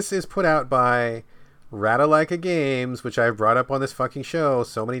 100%. This is put out by Ratalaika Games, which I've brought up on this fucking show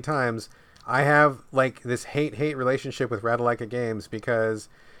so many times. I have like this hate relationship with Ratalaika Games because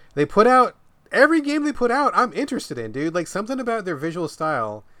they put out every game they put out. I'm interested in, dude. Like something about their visual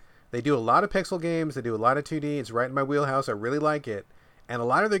style. They do a lot of pixel games. They do a lot of 2D. It's right in my wheelhouse. I really like it. And a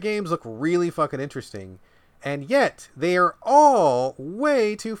lot of their games look really fucking interesting. And yet, they are all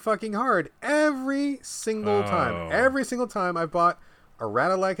way too fucking hard every single time. Every single time I've bought a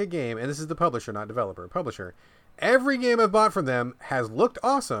Ratalaika game, and this is the publisher, not developer, publisher. Every game I've bought from them has looked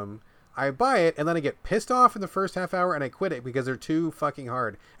awesome. I buy it, and then I get pissed off in the first half hour, and I quit it because they're too fucking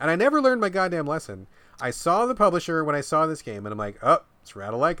hard. And I never learned my goddamn lesson. I saw the publisher when I saw this game, and I'm like, oh, it's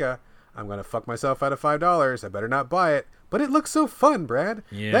Ratalaika. I'm going to fuck myself out of $5. I better not buy it. But it looks so fun, Brad.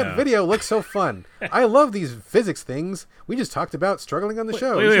 Yeah. That video looks so fun. I love these physics things. We just talked about struggling on the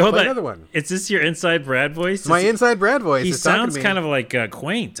show. Wait, hold on. Another one. Is this your inside Brad voice? My inside Brad voice. He sounds kind of like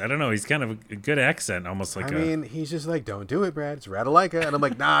quaint. I don't know. He's kind of a good accent, almost like he's just like, don't do it, Brad. It's Ratalaika. And I'm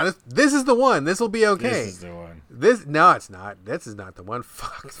like, nah, this is the one. This will be okay. This is the one. No, it's not. This is not the one.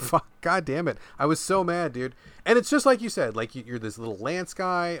 Fuck. God damn it. I was so mad, dude. And it's just like you said. Like, you're this little lance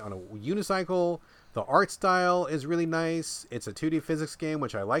guy on a unicycle. The art style is really nice. It's a 2D physics game,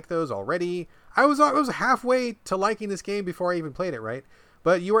 which I like those already. I was halfway to liking this game before I even played it, right?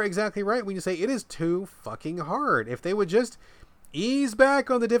 But you are exactly right when you say it is too fucking hard. If they would just ease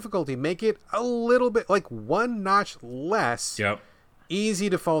back on the difficulty, make it a little bit like one notch less. Yep. Easy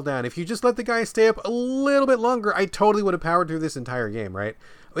to fall down. If you just let the guy stay up a little bit longer, I totally would have powered through this entire game, right?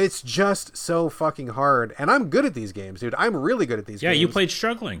 It's just so fucking hard. And I'm good at these games, dude. I'm really good at these games. Yeah, you played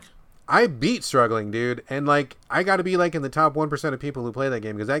Struggling. I beat Struggling, dude. And like, I got to be like in the top 1% of people who play that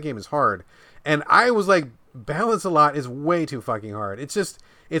game because that game is hard. And I was like, Balancealot is way too fucking hard. It's just,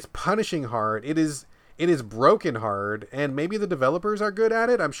 it's punishing hard. It is broken hard. And maybe the developers are good at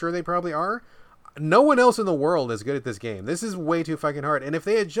it. I'm sure they probably are. No one else in the world is good at this game. This is way too fucking hard. And if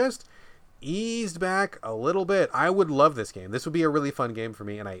they had just eased back a little bit, I would love this game. This would be a really fun game for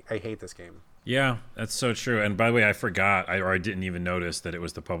me, and I hate this game. Yeah, that's so true. And by the way, I forgot, or I didn't even notice that it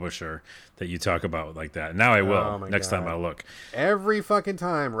was the publisher that you talk about like that. Now I will. Oh Next time I'll look. Every fucking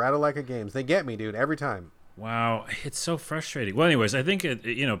time, Rattle Like a Games. They get me, dude, every time. Wow, it's so frustrating. Well, anyways, I think,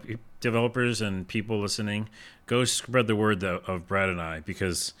 developers and people listening, go spread the word of Brad and I,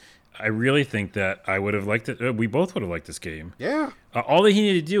 because I really think that I would have liked it. We both would have liked this game. Yeah. All that he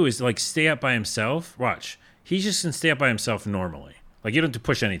needed to do is like stay up by himself. Watch. He's just going to stay up by himself normally. Like, you don't have to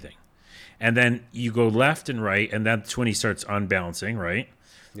push anything. And then you go left and right, and that's when he starts unbalancing, right?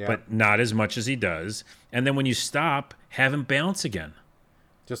 Yeah. But not as much as he does. And then when you stop, have him balance again.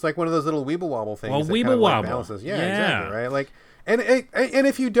 Just like one of those little Weeble Wobble things. Well, that Weeble kind of Wobble. Balances. Yeah, exactly, right? Like, and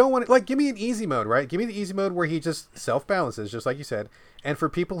if you don't want it, like, give me an easy mode, right? Give me the easy mode where he just self-balances, just like you said. And for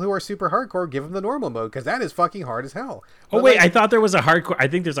people who are super hardcore, give them the normal mode, because that is fucking hard as hell. But wait, I thought there was a hardcore. I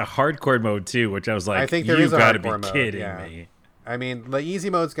think there's a hardcore mode too, which I was like, I think there you've is a got to be hardcore mode, kidding yeah. me. I mean, the easy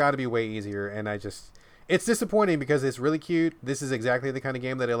mode's got to be way easier, and it's disappointing because it's really cute. This is exactly the kind of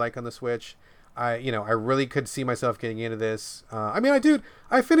game that I like on the Switch. I really could see myself getting into this.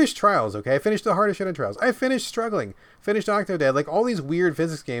 I finished Trials, okay? I finished the hardest shit in Trials. I finished Struggling, finished Octodad, like all these weird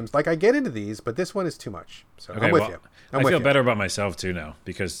physics games. Like, I get into these, but this one is too much. So Okay, I'm with you. I feel better about myself too now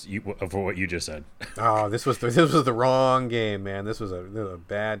because of what you just said. Oh, this was the wrong game, man. This was a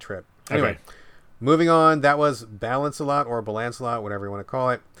bad trip. Anyway, Okay. Moving on. That was Balancealot or Balancealot, whatever you want to call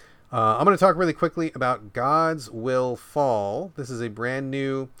it. I'm going to talk really quickly about Gods Will Fall. This is a brand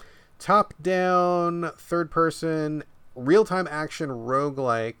new top-down, third-person, real-time action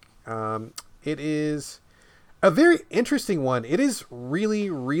roguelike. It is a very interesting one. It is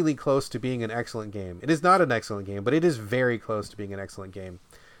really, really close to being an excellent game. It is not an excellent game, but it is very close to being an excellent game.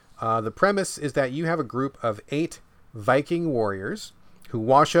 The premise is that you have a group of 8 Viking warriors who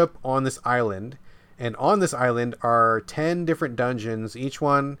wash up on this island, and on this island are 10 different dungeons. Each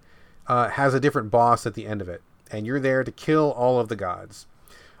one has a different boss at the end of it, and you're there to kill all of the gods.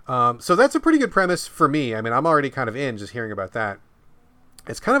 So that's a pretty good premise for me. I mean, I'm already kind of in just hearing about that.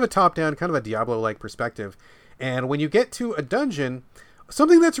 It's kind of a top-down, kind of a Diablo-like perspective. And when you get to a dungeon,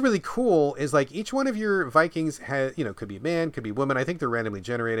 something that's really cool is like each one of your Vikings has, could be man, could be woman. I think they're randomly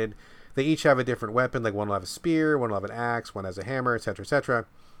generated. They each have a different weapon. Like one will have a spear, one will have an axe, one has a hammer, etc., etc.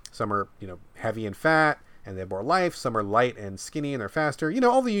 Some are, heavy and fat, and they have more life. Some are light and skinny, and they're faster.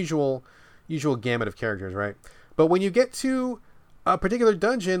 All the usual gamut of characters, right? But when you get to a particular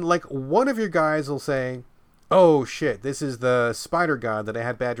dungeon, like one of your guys will say, oh shit, this is the spider god that I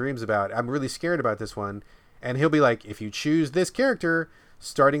had bad dreams about. I'm really scared about this one. And he'll be like, if you choose this character,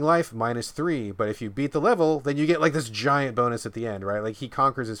 starting life -3, but if you beat the level, then you get like this giant bonus at the end, right? Like he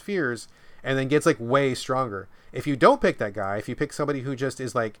conquers his fears and then gets like way stronger. If you don't pick that guy, if you pick somebody who just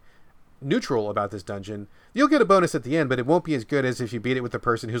is like neutral about this dungeon, you'll get a bonus at the end, but it won't be as good as if you beat it with the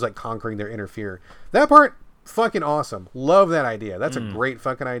person who's like conquering their inner fear. That part, fucking awesome. Love that idea. That's a great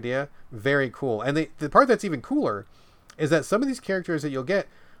fucking idea. Very cool. And the part that's even cooler is that some of these characters that you'll get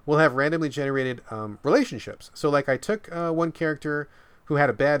will have randomly generated relationships. So like I took one character who had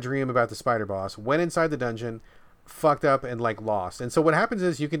a bad dream about the spider boss, went inside the dungeon, fucked up and like lost. And so what happens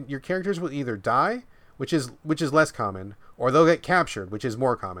is your characters will either die, which is less common, or they'll get captured, which is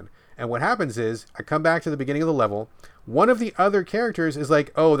more common. And what happens is I come back to the beginning of the level. One of the other characters is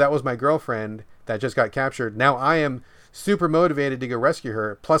like, oh, that was my girlfriend that just got captured. Now I am super motivated to go rescue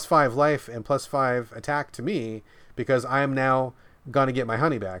her. +5 life and +5 attack to me because I am now gonna get my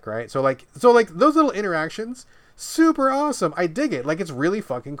honey back, right? So like those little interactions, super awesome. I dig it. Like it's really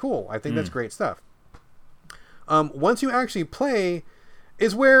fucking cool. I think that's great stuff. Once you actually play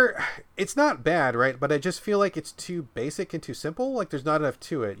is where it's not bad, right? But I just feel like it's too basic and too simple. Like there's not enough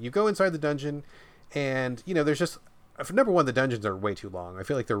to it. You go inside the dungeon and there's just, for number one, the dungeons are way too long. I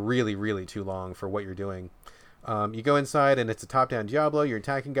feel like they're really, really too long for what you're doing. You go inside and it's a top-down Diablo. You're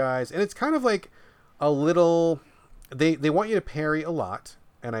attacking guys and it's kind of like a little, they want you to parry a lot.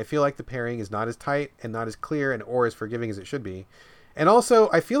 And I feel like the parrying is not as tight and not as clear or as forgiving as it should be. And also,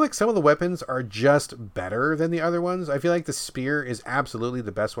 I feel like some of the weapons are just better than the other ones. I feel like the spear is absolutely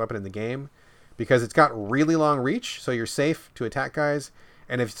the best weapon in the game because it's got really long reach, so you're safe to attack guys.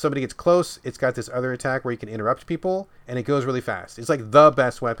 And if somebody gets close, it's got this other attack where you can interrupt people, and it goes really fast. It's like the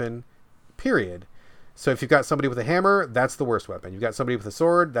best weapon, period. So if you've got somebody with a hammer, that's the worst weapon. You've got somebody with a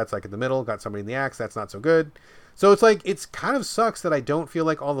sword, that's like in the middle. Got somebody in the axe, that's not so good. So it's like, it's kind of sucks that I don't feel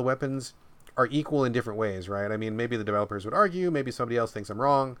like all the weapons are equal in different ways, right? I mean, maybe the developers would argue, maybe somebody else thinks I'm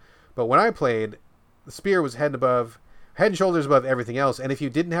wrong, but when I played, the spear was head and shoulders above everything else, and if you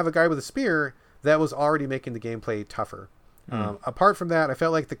didn't have a guy with a spear, that was already making the gameplay tougher. Apart from that, I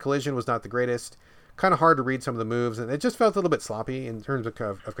felt like the collision was not the greatest, kind of hard to read some of the moves, and it just felt a little bit sloppy in terms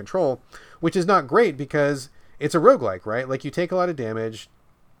of control, which is not great because it's a roguelike, right? Like, you take a lot of damage,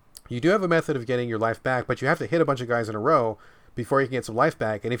 you do have a method of getting your life back, but you have to hit a bunch of guys in a row before you can get some life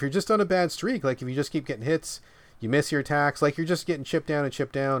back. And if you're just on a bad streak, like if you just keep getting hits, you miss your attacks, like you're just getting chipped down,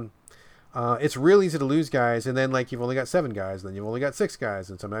 it's real easy to lose guys. And then like you've only got 7 guys, and then you've only got 6 guys,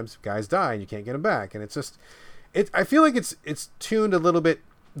 and sometimes guys die and you can't get them back. And it's just, I feel like it's tuned a little bit.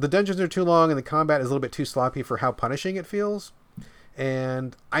 The dungeons are too long and the combat is a little bit too sloppy for how punishing it feels.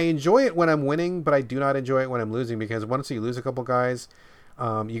 And I enjoy it when I'm winning, but I do not enjoy it when I'm losing, because once you lose a couple guys,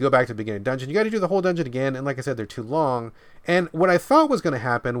 you go back to the beginning dungeon. You got to do the whole dungeon again, and like I said, they're too long. And what I thought was going to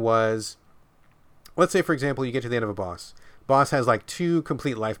happen was, let's say, for example, you get to the end of a boss. Boss has like 2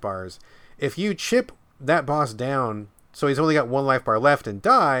 complete life bars. If you chip that boss down, so he's only got 1 life bar left and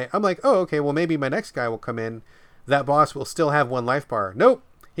die, I'm like, oh, okay, well, maybe my next guy will come in. That boss will still have 1 life bar. Nope.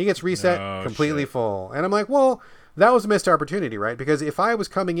 He gets reset completely full. And I'm like, well, that was a missed opportunity, right? Because if I was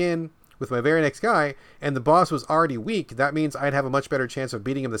coming in with my very next guy and the boss was already weak, that means I'd have a much better chance of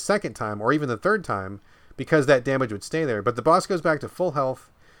beating him the second time or even the third time, because that damage would stay there. But the boss goes back to full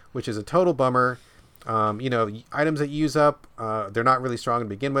health, which is a total bummer. Items that you use up, they're not really strong to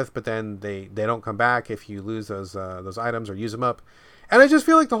begin with, but then they don't come back if you lose those items or use them up. And I just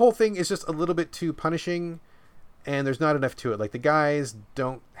feel like the whole thing is just a little bit too punishing, and there's not enough to it. Like, the guys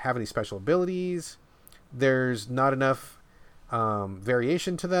don't have any special abilities. There's not enough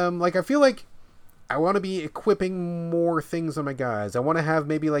variation to them. Like, I feel like I want to be equipping more things on my guys. I want to have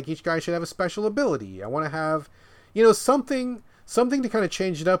maybe like each guy should have a special ability. I want to have, something to kind of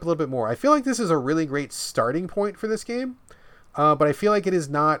change it up a little bit more. I feel like this is a really great starting point for this game, but I feel like it is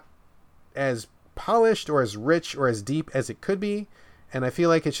not as polished or as rich or as deep as it could be. And I feel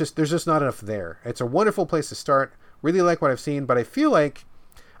like there's just not enough there. It's a wonderful place to start. Really like what I've seen, but I feel like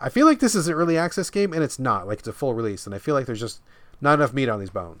this is an early access game, and it's not. Like, it's a full release, and I feel like there's just not enough meat on these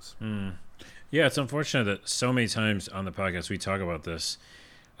bones. Yeah, it's unfortunate that so many times on the podcast we talk about this.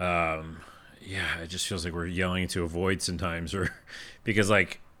 It just feels like we're yelling into a void sometimes, or because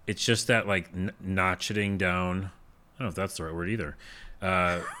like it's just that like notching down. I don't know if that's the right word either.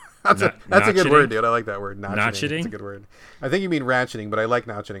 That's a good word, dude. I like that word. Notching. Notching? That's a good word. I think you mean ratcheting, but I like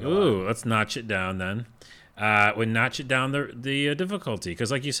notching a lot. Ooh, let's notch it down then. When notch it down the difficulty,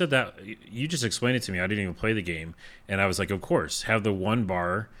 because like you said, that you just explained it to me. I didn't even play the game, and I was like, of course, have the 1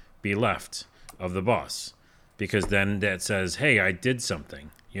 bar be left of the boss, because then that says, hey, I did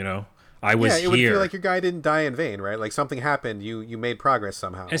something. I was here. It would feel like your guy didn't die in vain, right? Like, something happened. You made progress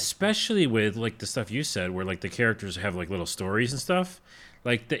somehow. Especially with like the stuff you said, where like the characters have like little stories and stuff.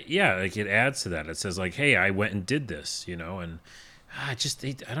 Like like it adds to that. It says like, hey, I went and did this, and I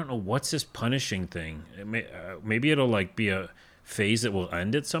don't know what's this punishing thing. Maybe it'll like be a phase that will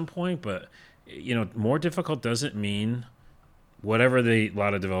end at some point, but more difficult doesn't mean whatever a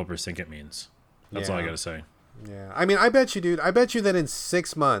lot of developers think it means. That's all I gotta say. Yeah, I mean, I bet you, dude. I bet you that in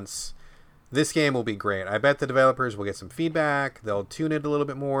 6 months, this game will be great. I bet the developers will get some feedback. They'll tune it a little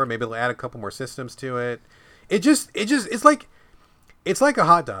bit more. Maybe they'll add a couple more systems to it. It's like a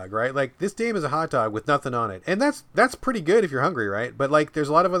hot dog, right? Like, this game is a hot dog with nothing on it. And that's pretty good if you're hungry, right? But like, there's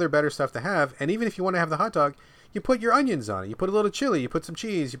a lot of other better stuff to have. And even if you want to have the hot dog, you put your onions on it. You put a little chili, you put some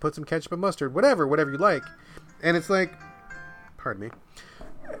cheese, you put some ketchup and mustard, whatever you like. And it's like, pardon me,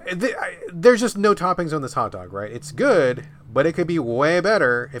 there's just no toppings on this hot dog, right? It's good, but it could be way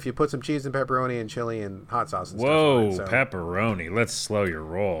better if you put some cheese and pepperoni and chili and hot sauce and Whoa, stuff on it. pepperoni. Let's slow your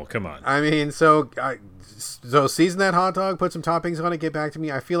roll. Come on. I mean, so season that hot dog, put some toppings on it, get back to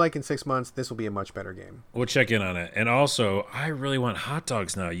me. I feel like in 6 months, this will be a much better game. We'll check in on it. And also, I really want hot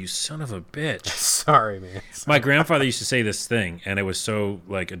dogs now, you son of a bitch. Sorry, man. My grandfather used to say this thing, and it was so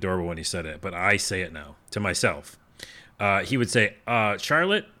like adorable when he said it, but I say it now to myself. He would say,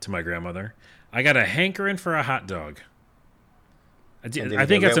 Charlotte, to my grandmother, I got a hankering for a hot dog. I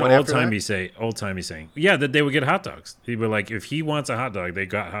think that's an old-timey saying. Yeah, that they would get hot dogs. He would like, if he wants a hot dog, they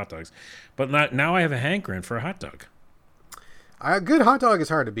got hot dogs. But now I have a hankering for a hot dog. A good hot dog is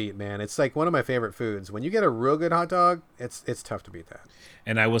hard to beat, man. It's like one of my favorite foods. When you get a real good hot dog, it's tough to beat that.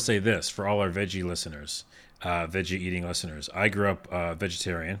 And I will say this for all our veggie listeners, veggie eating listeners. I grew up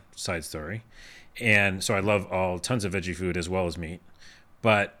vegetarian, side story. And so I love tons of veggie food as well as meat.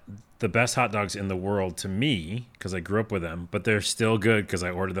 But the best hot dogs in the world to me, because I grew up with them, but they're still good because I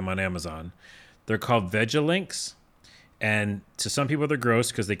ordered them on Amazon. They're called Vegalinks. And to some people, they're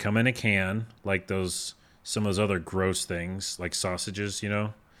gross because they come in a can, like some of those other gross things, like sausages, you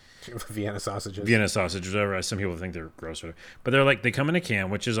know? Vienna sausages. Vienna sausages, whatever. Some people think they're gross. But they come in a can,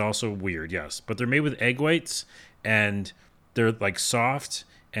 which is also weird, yes. But they're made with egg whites, and they're like soft,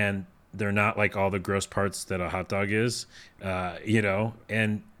 and they're not like all the gross parts that a hot dog is,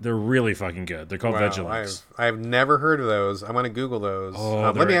 and they're really fucking good. They're called Vegalinks. I've never heard of those. I'm going to Google those.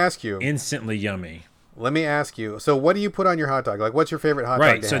 Let me ask you. Instantly yummy. Let me ask you. So what do you put on your hot dog? Like, what's your favorite hot dog?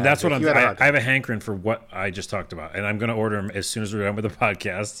 Right. So that's what I have a hankering for what I just talked about. And I'm going to order them as soon as we're done with the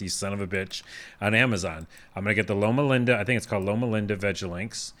podcast, you son of a bitch, on Amazon. I'm going to get the Loma Linda. I think it's called Loma Linda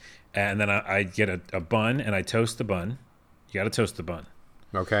Vegalinks. And then I get a bun, and I toast the bun. You got to toast the bun.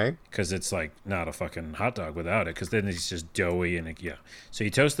 Okay. Because it's like not a fucking hot dog without it. Because then it's just doughy and So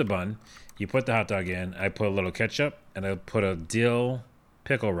you toast the bun. You put the hot dog in. I put a little ketchup, and I put a dill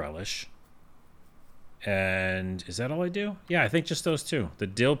pickle relish. And is that all I do? Yeah, I think just those two. The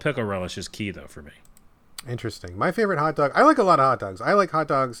dill pickle relish is key, though, for me. Interesting. My favorite hot dog... I like a lot of hot dogs. I like hot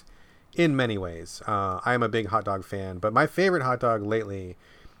dogs in many ways. I am a big hot dog fan. But my favorite hot dog lately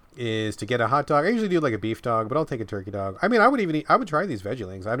is to get a hot dog. I usually do like a beef dog, but I'll take a turkey dog. I mean, I would try these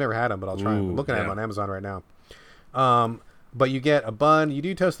Vegalinks. I've never had them, but I'll try them. I'm looking at them on Amazon right now. But you get a bun. You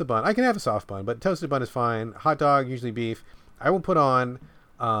do toast the bun. I can have a soft bun, but toasted bun is fine. Hot dog, usually beef. I will put on...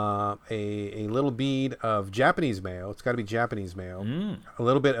 a little bead of Japanese mayo. It's got to be Japanese mayo. A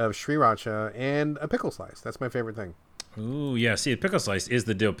little bit of sriracha and a pickle slice. That's my favorite thing. Ooh, yeah. See, a pickle slice is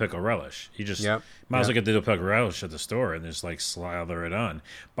the dill pickle relish. You just might as well get the dill pickle relish at the store and just like slather it on.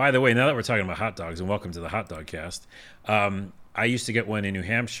 By the way, now that we're talking about hot dogs, and welcome to the Hot Dog Cast, I used to get one in New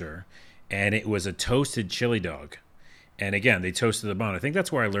Hampshire, and it was a toasted chili dog. And again, they toasted the bun. I think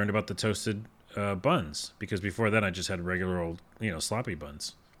that's where I learned about the toasted buns, because before then I just had regular old sloppy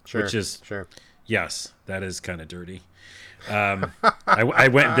buns. Sure, which is sure. Yes, that is kind of dirty. I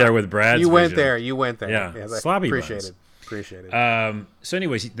went there with Brad's you went vision. there Yeah, sloppy appreciate it. So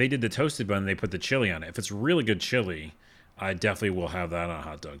anyways, they did the toasted bun, they put the chili on it. If it's really good chili, I definitely will have that on a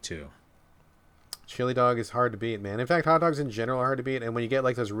hot dog too. Chili dog is hard to beat, man. In fact, hot dogs in general are hard to beat, and when you get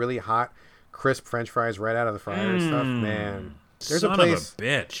like those really hot crisp French fries right out of the fryer and stuff, man. There's Son a place, of a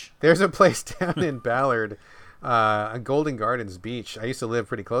bitch. There's a place down in Ballard, Golden Gardens Beach. I used to live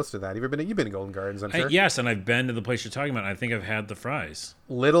pretty close to that. You've been to Golden Gardens, I'm sure. Yes, and I've been to the place you're talking about. I think I've had the fries.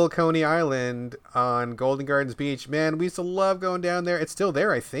 Little Coney Island on Golden Gardens Beach. Man, we used to love going down there. It's still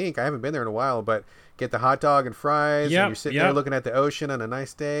there, I think. I haven't been there in a while, but get the hot dog and fries, and you're sitting there looking at the ocean on a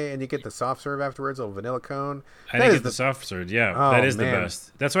nice day, and you get the soft serve afterwards, a little vanilla cone. I didn't get the soft serve, that is the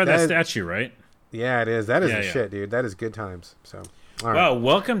best. That's why that statue, right? Yeah, it is. That is the shit, dude. That is good times. So, all right. Well,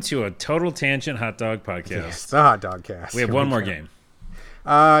 welcome to a Total Tangent Hot Dog Podcast. Yes, the Hot Dog Cast. We have one more game.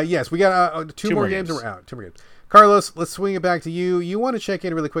 Yes, we got two more games and we're out. 2 more games. Carlos, let's swing it back to you. You want to check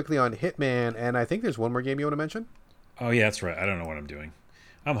in really quickly on Hitman, and I think there's one more game you want to mention? Oh, yeah, that's right. I don't know what I'm doing.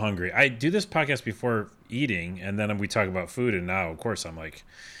 I'm hungry. I do this podcast before eating, and then we talk about food, and now, of course, I'm like,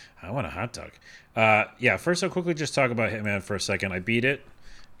 I want a hot dog. First I'll quickly just talk about Hitman for a second. I beat it.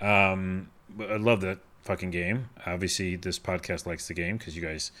 I love that fucking game. Obviously, this podcast likes the game because you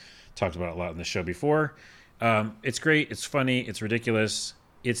guys talked about it a lot in the show before. It's great. It's funny. It's ridiculous.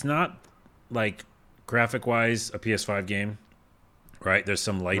 It's not, like, graphic-wise, a PS5 game, right? There's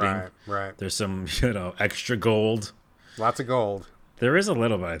some lighting. Right. There's some, extra gold. Lots of gold. There is a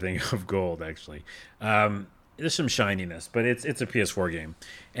little bit, I think, of gold, actually. There's some shininess, but it's a PS4 game.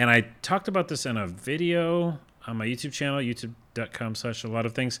 And I talked about this in a video on my YouTube channel,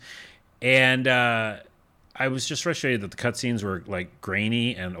 youtube.com/a-lot-of-things. And I was just frustrated that the cutscenes were, like,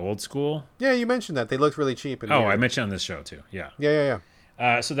 grainy and old school. Yeah, you mentioned that. They looked really cheap. And I mentioned on this show, too. Yeah.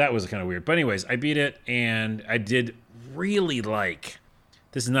 Yeah. So that was kind of weird. But anyways, I beat it, and I did really like...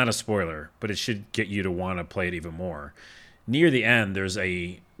 This is not a spoiler, but it should get you to want to play it even more. Near the end, there's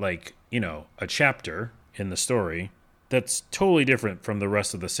a chapter in the story that's totally different from the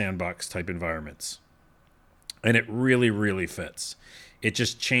rest of the sandbox type environments. And it really, really fits. It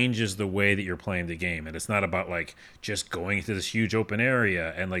just changes the way that you're playing the game. And it's not about like just going into this huge open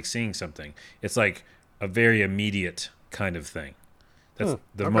area and like seeing something. It's like a very immediate kind of thing. That's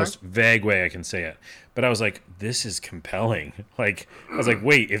the most vague way I can say it. But I was like, this is compelling. Like, I was like,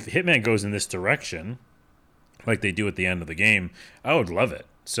 wait, if Hitman goes in this direction, like they do at the end of the game, I would love it.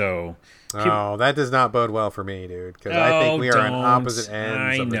 So, Oh, that does not bode well for me, dude. Because I think we are on opposite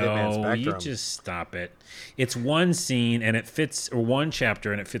ends of the Hitman spectrum. You just stop it. It's one scene and it fits, or one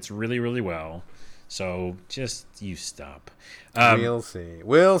chapter and it fits really, really well. So just you stop. We'll see.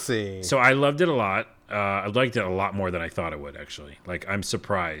 We'll see. So I loved it a lot. I liked it a lot more than I thought I would, actually. Like, I'm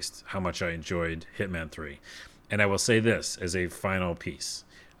surprised how much I enjoyed Hitman 3. And I will say this as a final piece.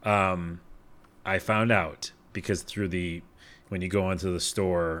 I found out because when you go into the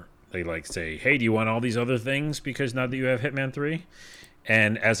store, they like say, hey, do you want all these other things because now that you have Hitman 3?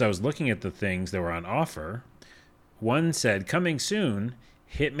 And as I was looking at the things that were on offer, one said, coming soon,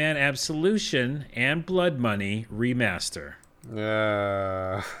 Hitman Absolution and Blood Money Remaster.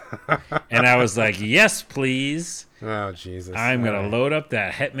 And I was like, yes, please. Oh, Jesus. I'm going to load up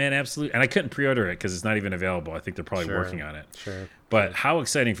that Hitman Absolute. And I couldn't pre-order it because it's not even available. I think they're probably working on it. Sure. But how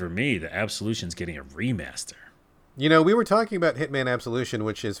exciting for me that Absolution's getting a remaster. You know, we were talking about Hitman Absolution,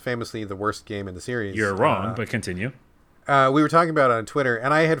 which is famously the worst game in the series. You're wrong, but continue. We were talking about it on Twitter,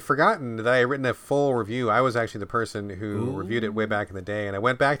 and I had forgotten that I had written a full review. I was actually the person who reviewed it way back in the day, and I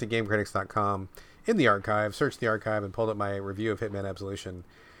went back to GameCritics.com in the archive, searched the archive, and pulled up my review of Hitman Absolution.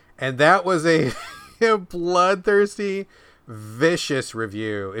 And that was a bloodthirsty, vicious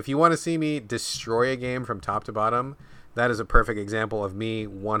review. If you want to see me destroy a game from top to bottom, that is a perfect example of me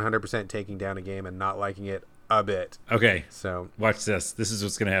 100% taking down a game and not liking it a bit. Okay, so watch this. This is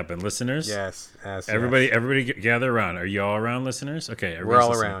what's going to happen, listeners. Yes. Everybody, gather around. Are you all around, listeners? Okay, we're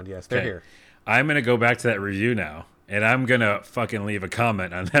all around. Yes, they're here. I'm going to go back to that review now, and I'm going to fucking leave a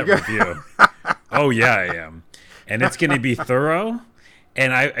comment on that review. Oh yeah, I am, and it's going to be thorough.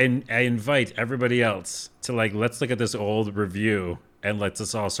 And I invite everybody else to let's look at this old review and let's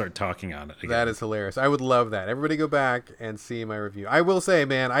us all start talking on it again. That is hilarious. I would love that. Everybody go back and see my review. I will say,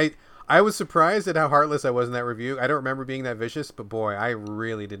 man, I was surprised at how heartless I was in that review. I don't remember being that vicious, but boy, I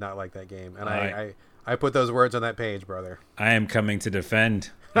really did not like that game. And I put those words on that page, brother. I am coming to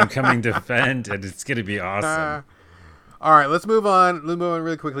defend. I'm coming to defend, and it's going to be awesome. All right, let's move on. Let's move on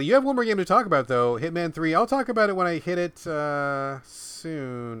really quickly. You have one more game to talk about, though, Hitman 3. I'll talk about it when I hit it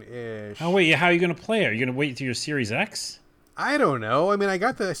soon-ish. Oh, wait, how are you going to play it? Are you going to wait till your Series X? I don't know. I mean, I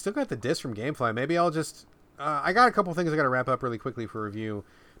still got the disc from GameFly. Maybe I'll just... I got a couple things I got to wrap up really quickly for review.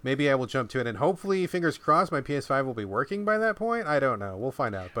 Maybe I will jump to it, and hopefully, fingers crossed, my PS5 will be working by that point. I don't know. We'll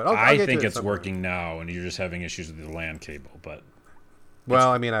find out. But I'll get think to it it's working now, and you're just having issues with the LAN cable. But well,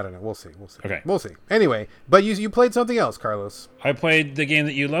 I mean, I don't know. We'll see. Okay, we'll see. Anyway, but you played something else, Carlos. I played the game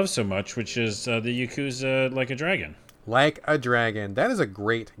that you love so much, which is the Yakuza Like a Dragon. Like a Dragon. That is a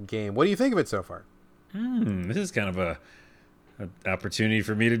great game. What do you think of it so far? This is kind of an opportunity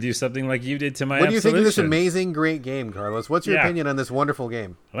for me to do something like you did to my What do you think of this Absolution. amazing, great game, Carlos? What's your opinion on this wonderful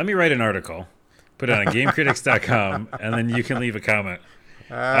game? Let me write an article, put it on GameCritics.com, and then you can leave a comment.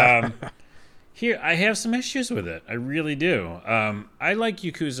 Here, I have some issues with it. I really do. I like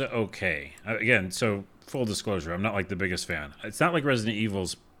Yakuza okay. Again, so full disclosure, I'm not like the biggest fan. It's not like Resident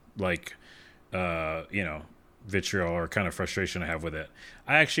Evil's vitriol or kind of frustration I have with it.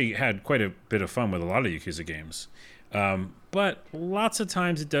 I actually had quite a bit of fun with a lot of Yakuza games. But lots of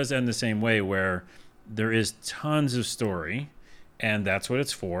times it does end the same way where there is tons of story, and that's what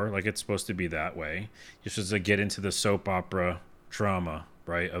it's for. Like, it's supposed to be that way. You're supposed to get into the soap opera drama,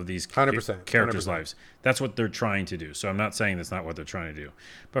 right, of these 100%, characters' 100%. lives. That's what they're trying to do. So I'm not saying that's not what they're trying to do.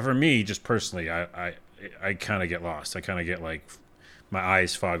 But for me, just personally, I kind of get lost. I kind of get, like, my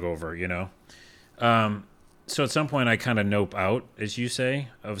eyes fog over, you know? So at some point I kind of nope out, as you say,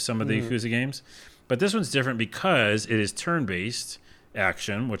 of some of the Yakuza games. But this one's different because it is turn-based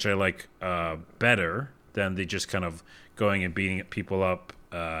action, which I like better than the just kind of going and beating people up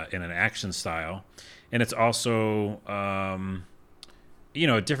in an action style. And it's also,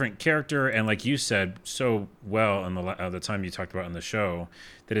 a different character. And like you said so well in the time you talked about in the show,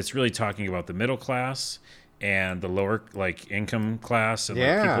 that it's really talking about the middle class and the lower income class and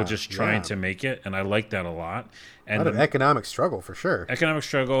people just trying to make it. And I like that a lot. And a lot of economic struggle for sure. Economic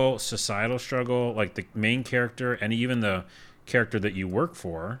struggle, societal struggle, like the main character and even the character that you work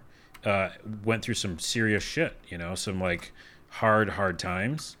for went through some serious shit, some like hard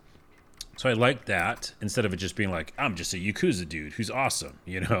times. So I like that instead of it just being like, I'm just a Yakuza dude who's awesome,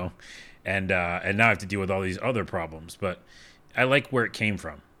 and now I have to deal with all these other problems. But I like where it came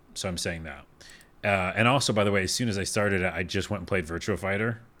from. So I'm saying that. And also, by the way, as soon as I started it, I just went and played Virtua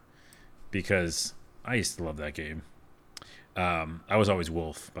Fighter because I used to love that game. I was always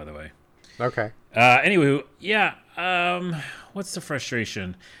Wolf, by the way. Okay. Anyway, what's the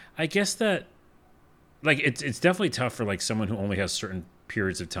frustration? I guess that, it's definitely tough for, someone who only has certain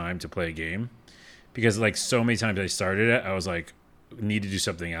periods of time to play a game because like so many times I started it, I was like, need to do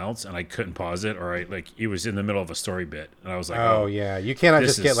something else, and I couldn't pause it, or it was in the middle of a story bit, and I was like, oh yeah, you cannot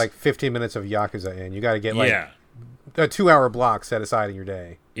just get like 15 minutes of Yakuza in. You got to get like a 2-hour block set aside in your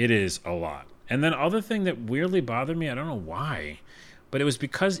day. It is a lot. And then other thing that weirdly bothered me, I don't know why, but it was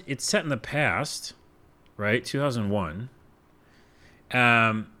because it's set in the past, right? 2001.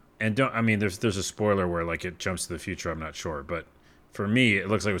 And there's a spoiler where like it jumps to the future. I'm not sure, but for me, it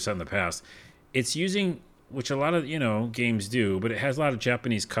looks like it was set in the past. It's using, which a lot of games do, but it has a lot of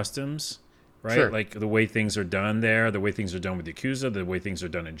Japanese customs, right? Sure. Like the way things are done there, the way things are done with Yakuza, the way things are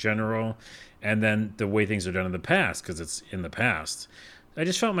done in general, and then the way things are done in the past because it's in the past. I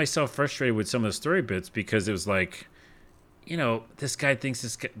just felt myself frustrated with some of the story bits because it was like, this guy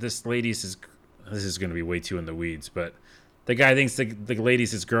thinks this lady's his. This is going to be way too in the weeds, but the guy thinks the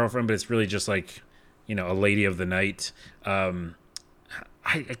lady's his girlfriend, but it's really just like, a lady of the night.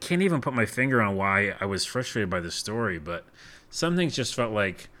 I can't even put my finger on why I was frustrated by the story, but some things just felt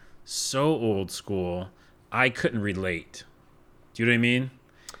like so old school. I couldn't relate. Do you know what I mean?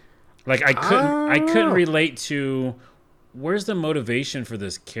 Like I couldn't relate to where's the motivation for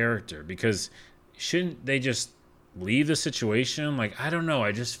this character, because shouldn't they just leave the situation? Like, I don't know.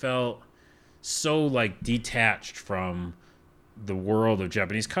 I just felt so like detached from the world of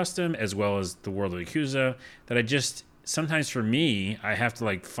Japanese custom as well as the world of Yakuza that I just, sometimes for me, I have to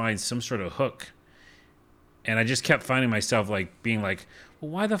like find some sort of hook. And I just kept finding myself like being like,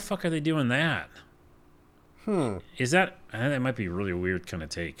 well, why the fuck are they doing that? Is that might be a really weird kind of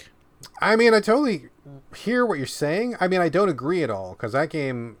take. I mean, I totally hear what you're saying. I mean, I don't agree at all because that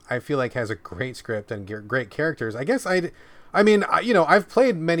game I feel like has a great script and great characters. I guess I've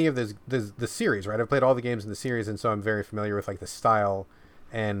played many of the series, right? I've played all the games in the series, and so I'm very familiar with like the style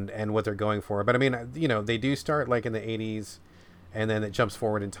and what they're going for. But I mean, they do start like in the 80s, and then it jumps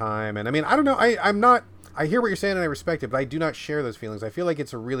forward in time. And I mean, I don't know. I hear what you're saying and I respect it, but I do not share those feelings. I feel like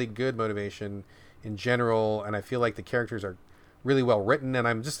it's a really good motivation in general, and I feel like the characters are really well written, and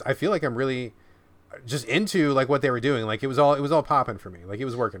I feel like I'm really just into like what they were doing. Like it was all popping for me. Like it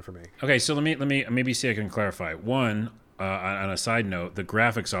was working for me. Okay, so let me maybe see if I can clarify. One, on a side note, the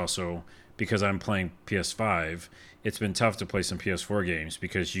graphics also, because I'm playing PS5, it's been tough to play some PS4 games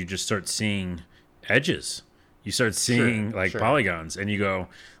because you just start seeing edges. You start seeing polygons, and you go,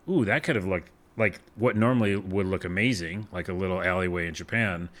 ooh, that could have looked like what normally would look amazing, like a little alleyway in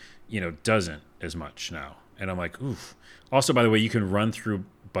Japan, doesn't as much now. And I'm like, oof. Also, by the way, you can run through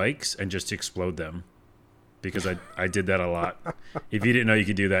bikes and just explode them, because I did that a lot. If you didn't know you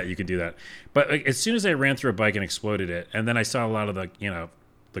could do that, you could do that. But like, as soon as I ran through a bike and exploded it, and then I saw a lot of the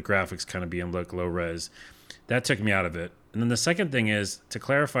graphics kind of being low res, that took me out of it. And then the second thing is to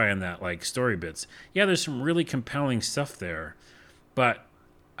clarify on that, like story bits. Yeah, there's some really compelling stuff there, but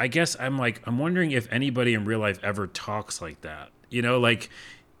I guess I'm wondering if anybody in real life ever talks like that. Like,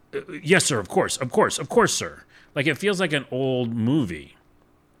 yes, sir, of course, sir. Like, it feels like an old movie.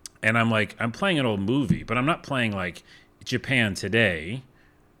 And I'm like, I'm playing an old movie, but I'm not playing like Japan today.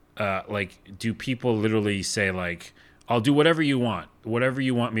 Like, do people literally say like, I'll do whatever you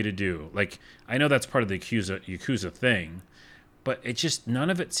want me to do? Like, I know that's part of the Yakuza thing, but it just, none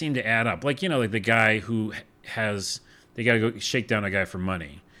of it seemed to add up. Like, like the guy who they got to go shake down a guy for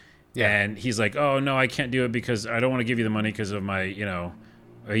money. Yeah. And he's like, oh, no, I can't do it because I don't want to give you the money because of my,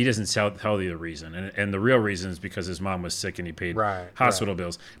 he doesn't tell you the reason. And the real reason is because his mom was sick and he paid hospital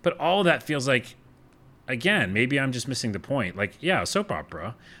bills. But all that feels like, again, maybe I'm just missing the point. Like, yeah, a soap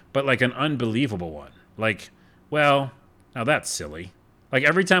opera, but like an unbelievable one. Like, well, now that's silly. Like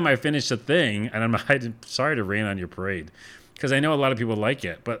every time I finish a thing, and I'm sorry to rain on your parade, because I know a lot of people like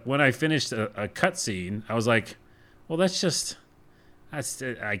it. But when I finished a cutscene, I was like, well,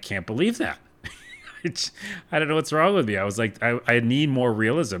 I can't believe that. I don't know what's wrong with me. I was like, I need more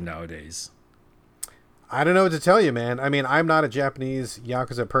realism nowadays. I don't know what to tell you, man. I mean, I'm not a Japanese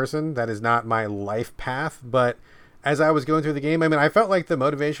Yakuza person. That is not my life path. But as I was going through the game, I mean, I felt like the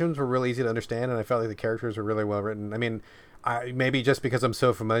motivations were really easy to understand, and I felt like the characters were really well written. I mean, maybe just because I'm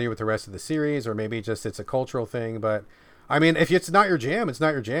so familiar with the rest of the series, or maybe just it's a cultural thing. But I mean, if it's not your jam, it's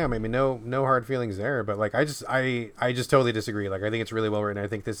not your jam. I mean, no hard feelings there. But like, I just totally disagree. Like, I think it's really well written. I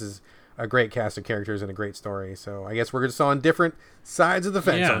think this is a great cast of characters and a great story. So I guess we're just on different sides of the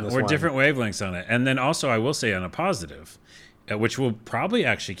fence on this one. Yeah, we're different wavelengths on it. And then also, I will say on a positive, which will probably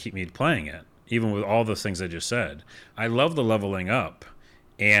actually keep me playing it, even with all the things I just said. I love the leveling up,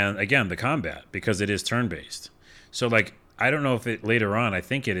 and again, the combat, because it is turn-based. So like, I don't know if it later on, I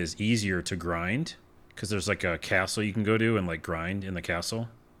think it is easier to grind, because there's like a castle you can go to and like grind in the castle.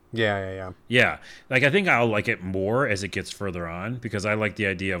 Yeah. Yeah. Like, I think I'll like it more as it gets further on, because I like the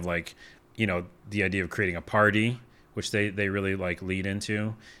idea of like, the idea of creating a party, which they really like lead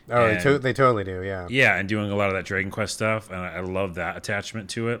into. Oh, And, they totally do. Yeah. yeah, and doing a lot of that Dragon Quest stuff, and I love that attachment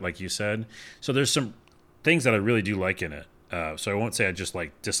to it, like you said. So there's some things that I really do like in it. So I won't say I just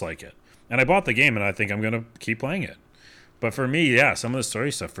dislike it. And I bought the game, and I think I'm gonna keep playing it. But for me, yeah, some of the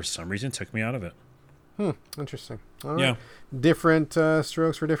story stuff for some reason took me out of it. Interesting. All right. Yeah. Different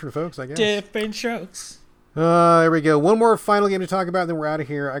strokes for different folks, I guess. Different strokes. There we go. One more final game to talk about, then we're out of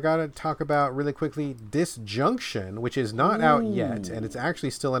here. I got to talk about really quickly Disjunction, which is not out yet, and it's actually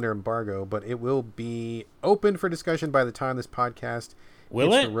still under embargo, but it will be open for discussion by the time this podcast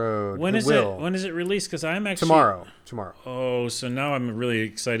Will hits it? the road. When is it? When is it released? Because I'm actually tomorrow. Oh, so now I'm really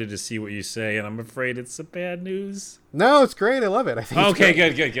excited to see what you say, and I'm afraid it's some bad news. No, it's great. I love it. I think. Okay,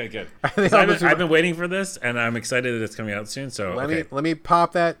 good. I've been waiting for this, and I'm excited that it's coming out soon. So let me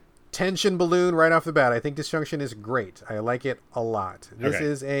pop that tension balloon right off the bat. I think Disjunction is great. I like it a lot. This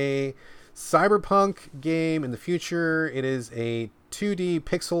is a cyberpunk game in the future. It is a 2D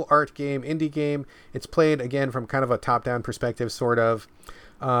pixel art game, indie game. It's played again from kind of a top-down perspective, sort of.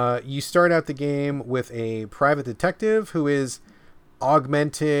 You start out the game with a private detective who is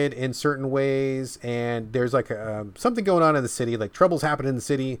augmented in certain ways, and there's like something going on in the city, like trouble's happening in the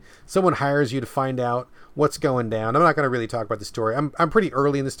city. Someone hires you to find out what's going down. I'm not going to really talk about the story. I'm pretty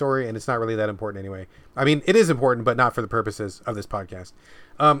early in the story, and it's not really that important anyway. I mean, it is important, but not for the purposes of this podcast.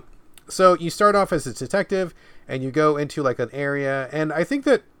 So you start off as a detective, and you go into like an area, and I think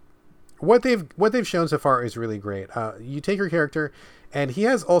that what they've shown so far is really great. You take your character, and he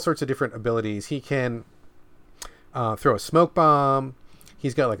has all sorts of different abilities. He can throw a smoke bomb.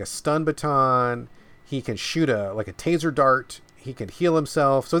 He's got like a stun baton. He can shoot a taser dart. He can heal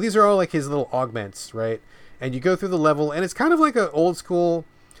himself. So these are all like his little augments, right? And you go through the level, and it's kind of like an old school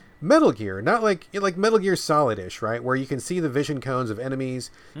Metal Gear, not like Metal Gear Solid-ish, right? Where you can see the vision cones of enemies.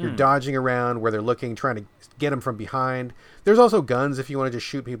 You're dodging around where they're looking, trying to get them from behind. There's also guns if you want to just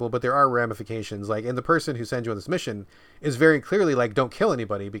shoot people, but there are ramifications. Like, and the person who sends you on this mission is very clearly like, don't kill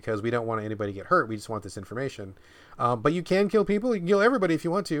anybody because we don't want anybody to get hurt. We just want this information. But you can kill people. You can kill everybody if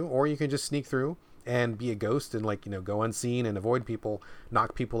you want to, or you can just sneak through and be a ghost and go unseen and avoid people,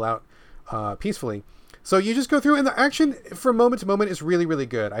 knock people out peacefully. So you just go through, and the action from moment to moment is really, really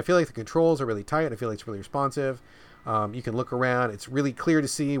good. I feel like the controls are really tight. I feel like it's really responsive. You can look around. It's really clear to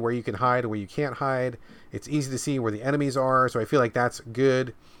see where you can hide and where you can't hide. It's easy to see where the enemies are, so I feel like that's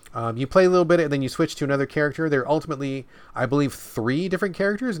good. You play a little bit, and then you switch to another character. There are ultimately, I believe, 3 different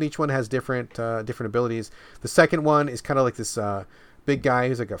characters, and each one has different abilities. The second one is kind of like this big guy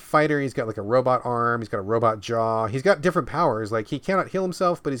who's like a fighter. He's got like a robot arm. He's got a robot jaw. He's got different powers. Like, he cannot heal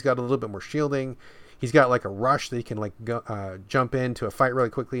himself, but he's got a little bit more shielding. He's got like a rush that he can like jump into a fight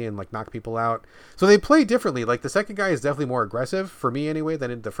really quickly and like knock people out. So they play differently. Like, the second guy is definitely more aggressive for me anyway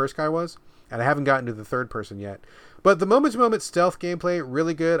than the first guy was. And I haven't gotten to the third person yet. But the moment-to-moment stealth gameplay,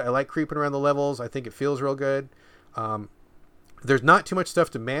 really good. I like creeping around the levels. I think it feels real good. There's not too much stuff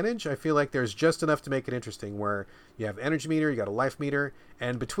to manage. I feel like there's just enough to make it interesting, where you have energy meter, you got a life meter,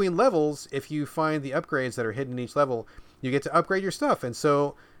 and between levels, if you find the upgrades that are hidden in each level, you get to upgrade your stuff. And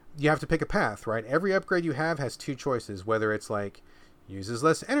so you have to pick a path, right? Every upgrade you have has 2 choices, whether it's like uses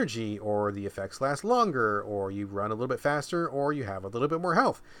less energy, or the effects last longer, or you run a little bit faster, or you have a little bit more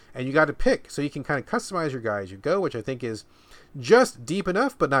health. And you got to pick, so you can kind of customize your guy as you go, which I think is just deep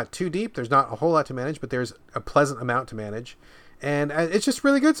enough, but not too deep. There's not a whole lot to manage, but there's a pleasant amount to manage. And it's just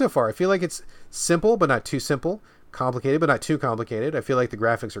really good so far. I feel like it's simple, but not too simple. Complicated, but not too complicated. I feel like the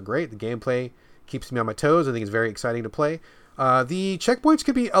graphics are great. The gameplay keeps me on my toes. I think it's very exciting to play. The checkpoints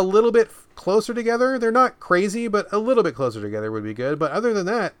could be a little bit closer together. They're not crazy, but a little bit closer together would be good. But other than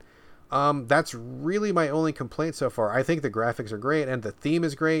that, that's really my only complaint so far. I think the graphics are great, and the theme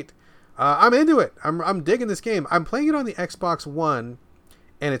is great. I'm into it. I'm digging this game. I'm playing it on the Xbox One,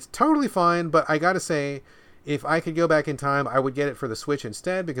 and it's totally fine. But I gotta say, if I could go back in time, I would get it for the Switch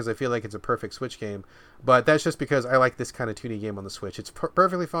instead, because I feel like it's a perfect Switch game. But that's just because I like this kind of 2D game on the Switch. It's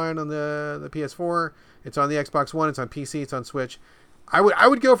perfectly fine on the PS4. It's on the Xbox One. It's on PC. It's on Switch. I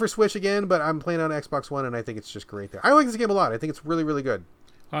would go for Switch again, but I'm playing on Xbox One, and I think it's just great there. I like this game a lot. I think it's really, really good.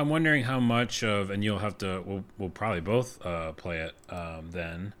 I'm wondering how much of, and you'll have to, we'll probably both play it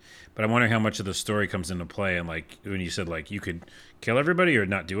then, but I'm wondering how much of the story comes into play. And like when you said like you could kill everybody or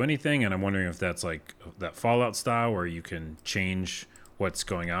not do anything, and I'm wondering if that's like that Fallout style where you can change what's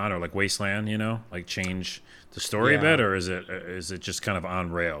going on, or like Wasteland, like change the story a bit, or is it just kind of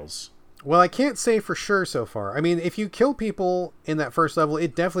on rails? Well, I can't say for sure so far. I mean, if you kill people in that first level,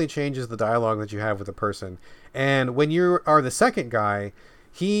 it definitely changes the dialogue that you have with the person. And when you are the second guy,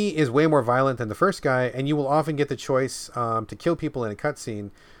 he is way more violent than the first guy, and you will often get the choice to kill people in a cutscene.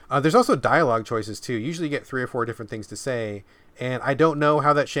 There's also dialogue choices too. Usually you get 3 or 4 different things to say, and I don't know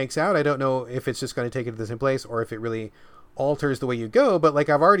how that shakes out. I don't know if it's just going to take it to the same place or if it really alters the way you go. But like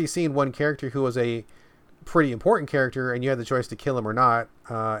I've already seen one character who was a pretty important character, and you had the choice to kill him or not.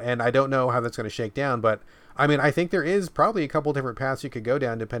 And I don't know how that's going to shake down. But I mean, I think there is probably a couple different paths you could go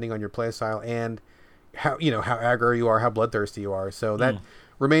down depending on your play style and how aggro you are, how bloodthirsty you are. So that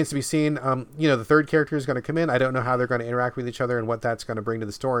remains to be seen. The third character is going to come in. I don't know how they're going to interact with each other and what that's going to bring to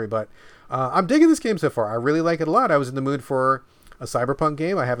the story, but I'm digging this game so far. I really like it a lot. I was in the mood for a Cyberpunk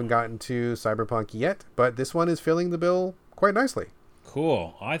game. I haven't gotten to Cyberpunk yet, but this one is filling the bill quite nicely.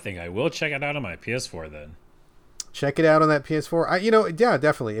 Cool. I think I will check it out on my PS4 then. Check it out on that PS4. Yeah,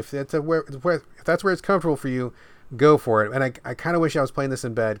 definitely. If that's if that's where it's comfortable for you, go for it. And I kind of wish I was playing this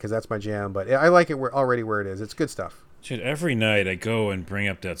in bed because that's my jam, but I like it already where it is. It's good stuff. Dude, every night I go and bring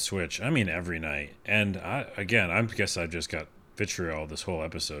up that Switch. I mean, every night. And I guess I've just got vitriol this whole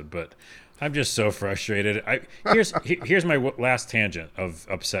episode, but I'm just so frustrated. Here's my last tangent of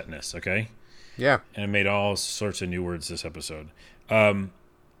upsetness, okay? Yeah. And I made all sorts of new words this episode. I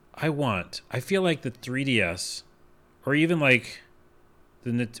feel like the 3DS, or even like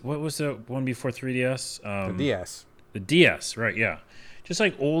what was the one before 3DS? The DS. The DS, right, yeah. Just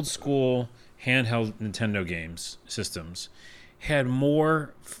like old school handheld Nintendo games systems had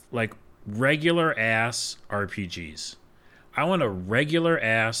more like regular ass RPGs. I want a regular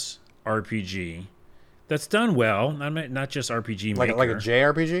ass RPG that's done well, not just RPG Maker. Like a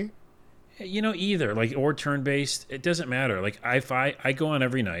JRPG? Either like or turn based. It doesn't matter. Like I go on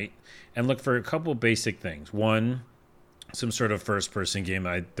every night and look for a couple basic things. One, some sort of first person game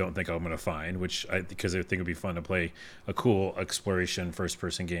I don't think I'm going to find, because I think it'd be fun to play a cool exploration first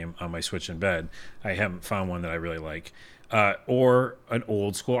person game on my Switch in bed. I haven't found one that I really like. Or an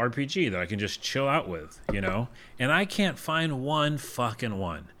old school RPG that I can just chill out with, And I can't find one fucking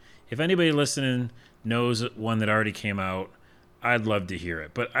one. If anybody listening knows one that already came out, I'd love to hear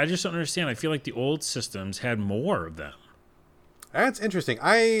it. But I just don't understand. I feel like the old systems had more of them. That's interesting.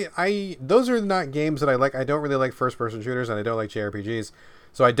 Those are not games that I like. I don't really like first-person shooters, and I don't like JRPGs,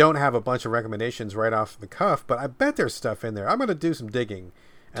 so I don't have a bunch of recommendations right off the cuff. But I bet there's stuff in there. I'm going to do some digging,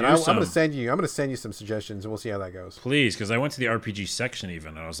 and I'm going to send you some suggestions, and we'll see how that goes. Please, because I went to the RPG section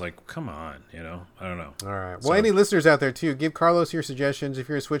even, and I was like, come on, I don't know. All right. Well, any listeners out there too, give Carlos your suggestions. If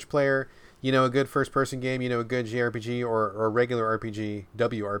you're a Switch player, a good first-person game, a good JRPG or regular RPG,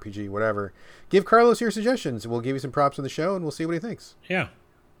 WRPG, whatever. Give Carlos your suggestions. We'll give you some props on the show, and we'll see what he thinks. Yeah.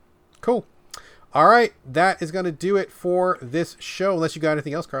 Cool. All right. That is going to do it for this show, unless you got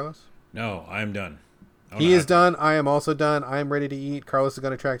anything else, Carlos. No, I'm done. He is done. I am also done. I am ready to eat. Carlos is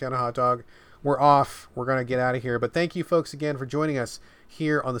going to track down a hot dog. We're off. We're going to get out of here. But thank you, folks, again for joining us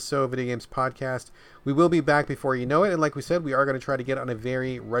here on the So Video Games podcast. We will be back before you know it. And like we said, we are going to try to get on a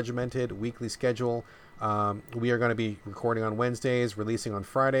very regimented weekly schedule. We are going to be recording on Wednesdays, releasing on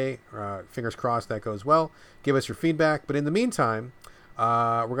Friday. Fingers crossed that goes well. Give us your feedback. But in the meantime,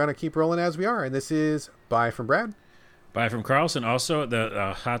 we're going to keep rolling as we are. And this is Bye from Brad. Bye from Carlson. Also,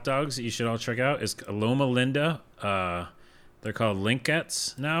 the hot dogs that you should all check out is Loma Linda. They're called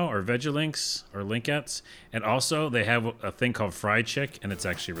Linkettes now, or Vegilinks, or Linkettes. And also, they have a thing called Fried Chick, and it's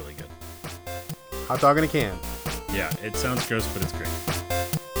actually really good. Hot dog in a can. Yeah, it sounds gross, but it's great.